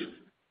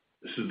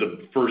 this is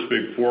the first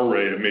big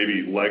foray of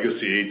maybe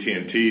legacy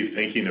AT&T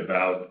thinking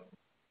about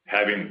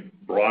having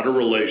broader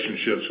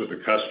relationships with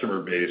a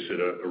customer base at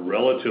a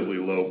relatively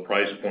low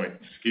price point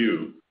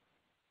SKU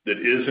that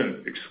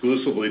isn't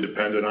exclusively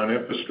dependent on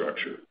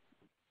infrastructure.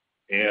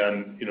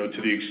 And,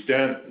 to the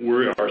extent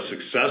we are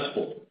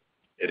successful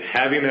at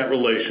having that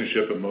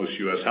relationship in most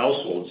U.S.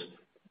 households.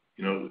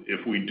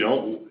 If we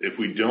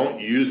don't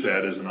use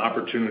that as an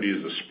opportunity,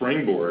 as a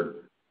springboard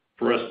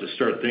for us to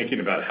start thinking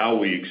about how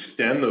we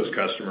extend those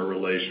customer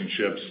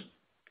relationships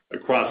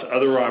across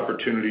other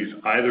opportunities,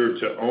 either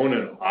to own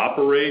and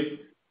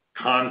operate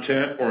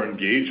content or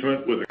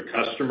engagement with a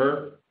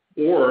customer,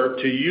 or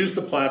to use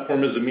the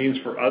platform as a means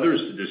for others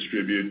to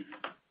distribute,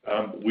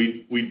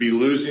 we'd be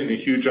losing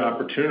a huge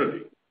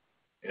opportunity.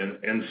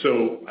 And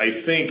so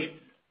I think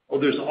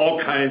there's all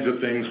kinds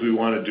of things we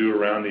want to do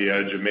around the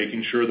edge of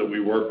making sure that we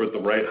work with the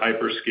right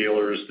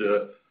hyperscalers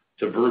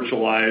to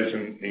virtualize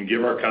and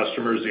give our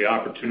customers the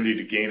opportunity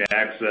to gain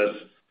access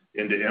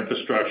into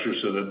infrastructure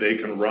so that they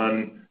can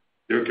run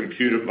their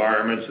compute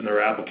environments and their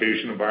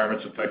application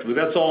environments effectively.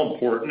 That's all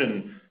important,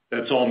 and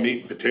that's all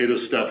meat and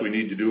potato stuff we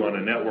need to do on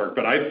a network.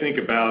 But I think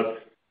about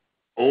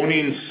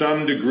owning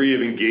some degree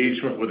of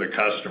engagement with a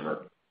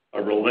customer,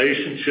 a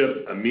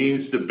relationship, a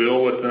means to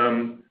bill with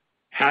them,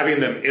 having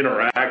them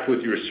interact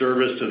with your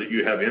service so that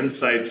you have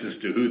insights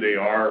as to who they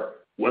are,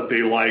 what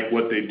they like,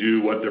 what they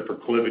do, what their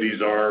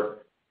proclivities are,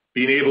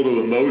 being able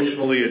to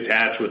emotionally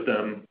attach with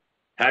them,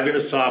 having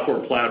a software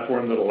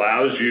platform that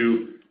allows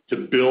you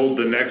to build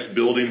the next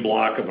building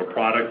block of a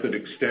product that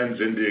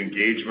extends into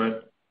engagement,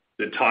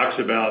 that talks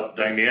about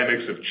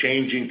dynamics of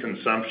changing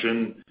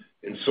consumption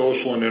in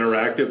social and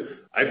interactive.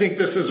 I think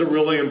this is a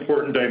really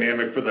important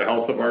dynamic for the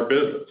health of our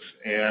business.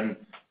 And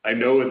I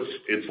know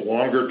it's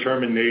longer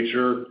term in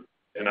nature,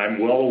 and I'm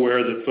well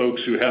aware that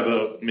folks who have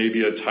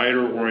maybe a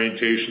tighter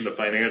orientation to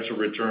financial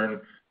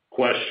return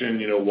question,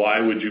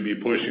 why would you be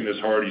pushing as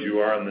hard as you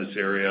are in this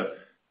area?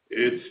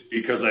 It's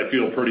because I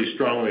feel pretty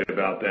strongly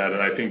about that.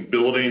 And I think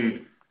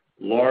building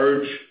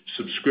large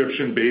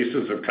subscription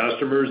bases of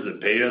customers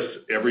that pay us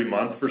every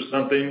month for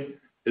something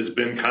has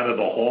been kind of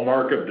the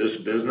hallmark of this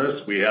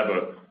business. We have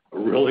a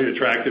really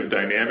attractive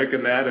dynamic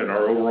in that, and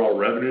our overall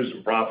revenues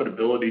and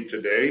profitability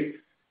today.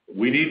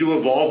 We need to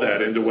evolve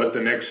that into what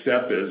the next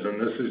step is,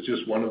 and this is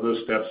just one of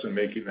those steps in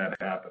making that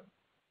happen.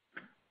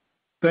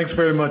 Thanks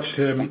very much,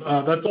 Tim.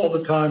 That's all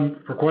the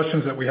time for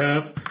questions that we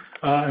have.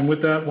 And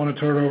with that, I want to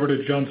turn it over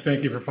to John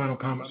Stankey for final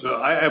comments. So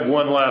I have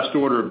one last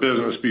order of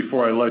business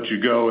before I let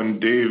you go,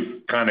 and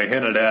Dave kind of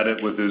hinted at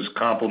it with his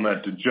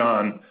compliment to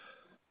John.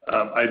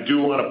 I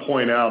do want to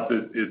point out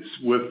that it's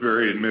with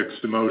very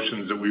mixed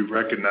emotions that we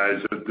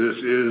recognize that this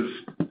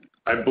is,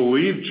 I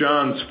believe,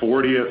 John's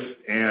 40th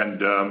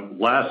and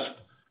last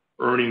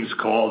earnings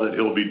call that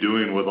he'll be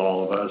doing with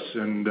all of us.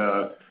 And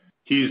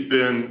he's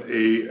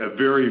been a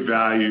very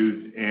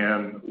valued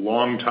and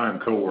longtime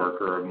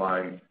coworker of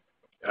mine.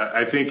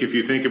 I think if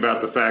you think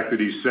about the fact that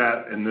he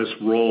sat in this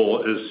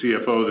role as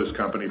CFO of this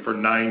company for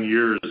 9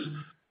 years,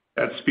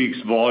 that speaks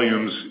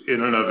volumes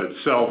in and of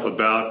itself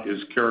about his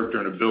character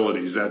and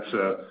abilities. That's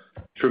a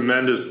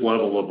tremendous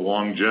level of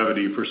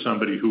longevity for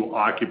somebody who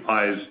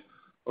occupies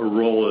a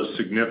role as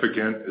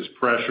significant, as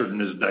pressured,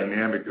 and as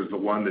dynamic as the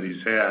one that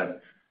he's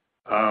had.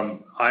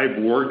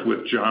 I've worked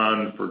with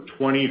John for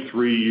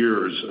 23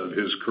 years of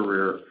his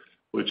career,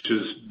 which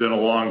has been a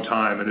long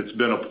time, and it's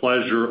been a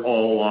pleasure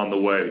all along the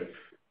way.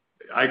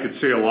 I could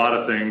say a lot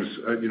of things,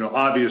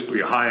 obviously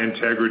high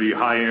integrity,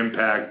 high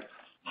impact,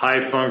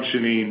 high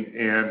functioning,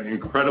 and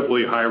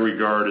incredibly high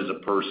regard as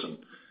a person.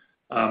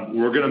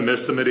 We're going to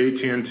miss him at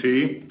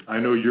AT&T. I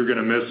know you're going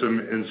to miss him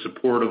in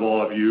support of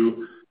all of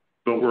you,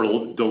 but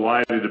we're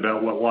delighted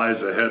about what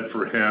lies ahead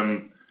for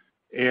him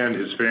and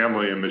his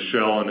family and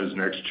Michelle in his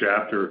next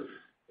chapter.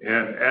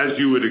 And as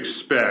you would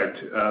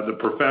expect, the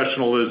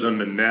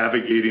professionalism in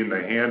navigating the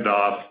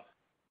handoff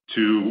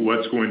to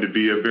what's going to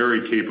be a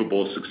very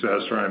capable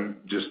successor. I'm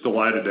just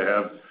delighted to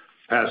have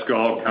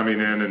Pascal coming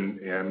in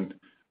and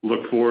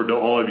look forward to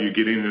all of you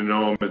getting to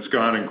know him. It's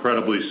gone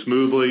incredibly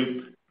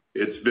smoothly.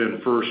 It's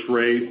been first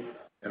rate.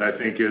 And I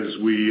think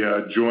as we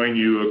join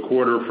you a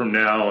quarter from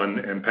now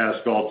and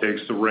Pascal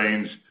takes the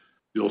reins,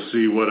 you'll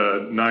see what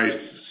a nice,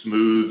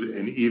 smooth,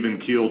 and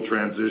even-keeled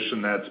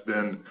transition that's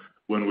been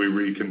when we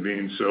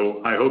reconvene.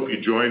 So I hope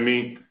you join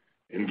me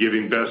in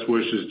giving best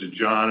wishes to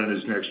John in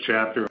his next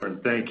chapter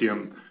and thank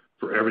him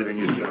for everything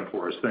he's done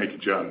for us. Thank you,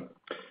 John.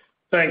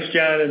 Thanks,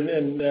 John,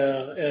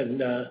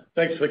 and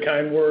thanks for the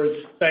kind words.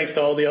 Thanks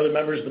to all the other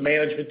members of the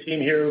management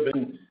team here who've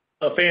been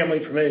a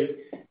family for me.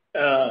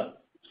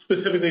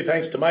 Specifically,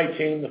 thanks to my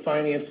team, the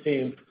finance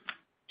team,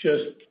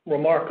 just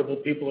remarkable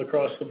people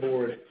across the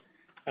board.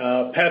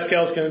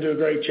 Pascal's going to do a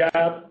great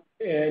job,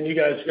 and you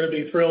guys are going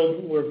to be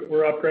thrilled.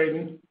 We're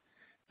upgrading.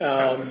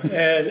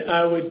 And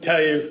I would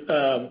tell you,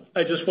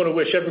 I just want to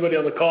wish everybody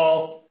on the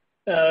call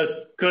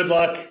good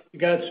luck,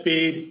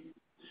 Godspeed,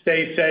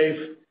 stay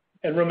safe,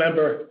 and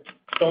remember,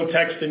 don't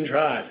text and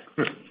drive.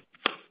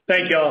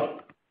 Thank you all.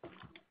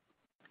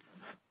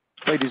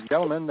 Ladies and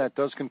gentlemen, that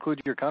does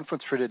conclude your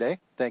conference for today.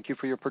 Thank you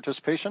for your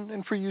participation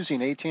and for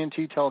using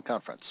AT&T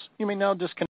Teleconference. You may now disconnect.